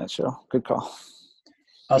crazy in that show. Good call.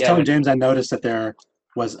 I was telling James I noticed that there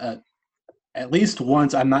was at least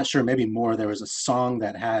once, I'm not sure, maybe more, there was a song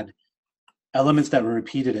that had elements that were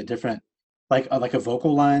repeated at different, like a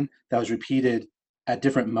vocal line that was repeated at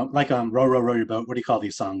different like row row row your boat. What do you call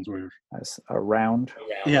these songs? Where a round.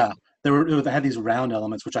 Yeah, they had these round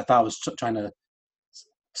elements, which I thought was trying to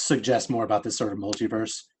suggest more about this sort of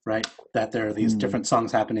multiverse, right? That there are these different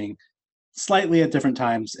songs happening slightly at different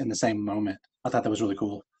times in the same moment. I thought that was really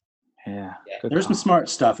cool. Yeah. There's some smart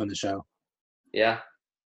stuff in the show. Yeah,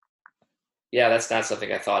 that's not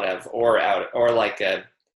something I thought of, or like a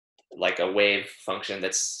wave function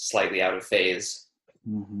that's slightly out of phase.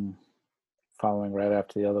 Mm-hmm. Following right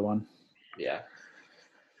after the other one. Yeah,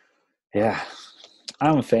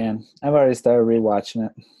 I'm a fan. I've already started rewatching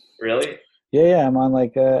it. Really? Yeah, I'm on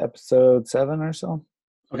like episode 7 or so.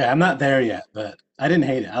 Okay, I'm not there yet, but I didn't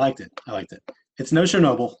hate it. I liked it. It's no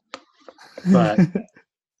Chernobyl, but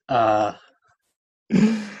yeah,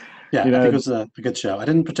 You I think it know, was a good show. I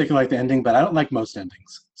didn't particularly like the ending, but I don't like most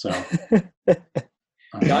endings. So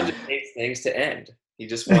John just hates things to end. He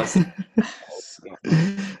just wants.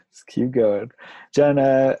 just keep going. John,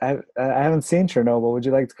 I haven't seen Chernobyl. Would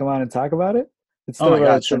you like to come on and talk about it? It's Oh still my God,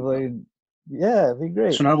 relatively, yeah, it'd be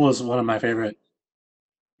great. Chernobyl is one of my favorite.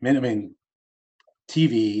 I mean,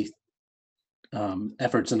 TV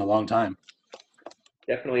efforts in a long time.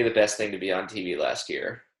 Definitely the best thing to be on TV last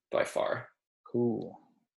year by far. Cool.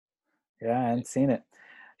 Yeah, I hadn't seen it.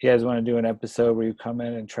 You guys want to do an episode where you come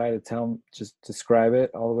in and try to just describe it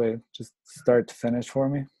all the way, just start to finish for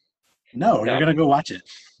me? No, you're gonna go watch it.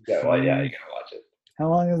 Yeah, well, yeah, you gotta watch it. How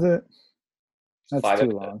long is it? That's 5 too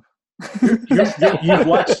episodes. long.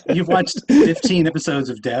 You've watched 15 episodes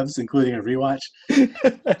of Devs, including a rewatch.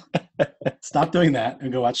 Stop doing that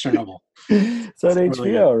and go watch Chernobyl. It's on It's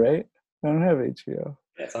really HBO, right? I don't have HBO.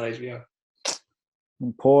 Yeah, it's on HBO.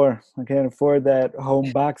 I'm poor. I can't afford that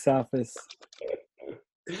home box office.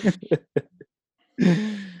 All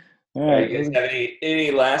right. You guys have any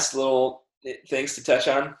last little things to touch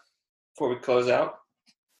on before we close out?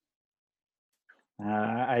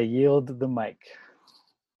 I yield the mic.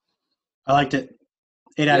 I liked it.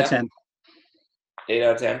 8 out of 10. 8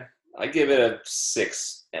 out of 10. I give it a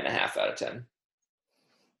 6.5 out of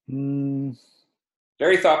 10.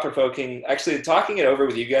 Very thought-provoking. Actually, talking it over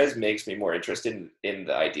with you guys makes me more interested in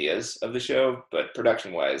the ideas of the show, but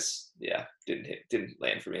production-wise, yeah, didn't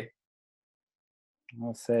land for me.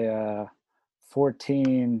 I'll say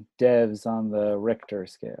 14 devs on the Richter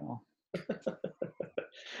scale.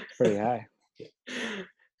 Pretty high.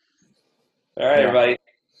 All right, everybody.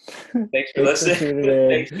 Thanks for listening.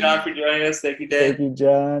 Thanks, John, for joining us. Thank you, Dave. Thank you,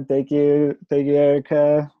 John. Thank you,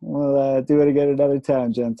 Erica. We'll do it again another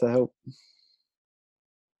time, gents, I hope.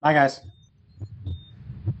 Bye, guys.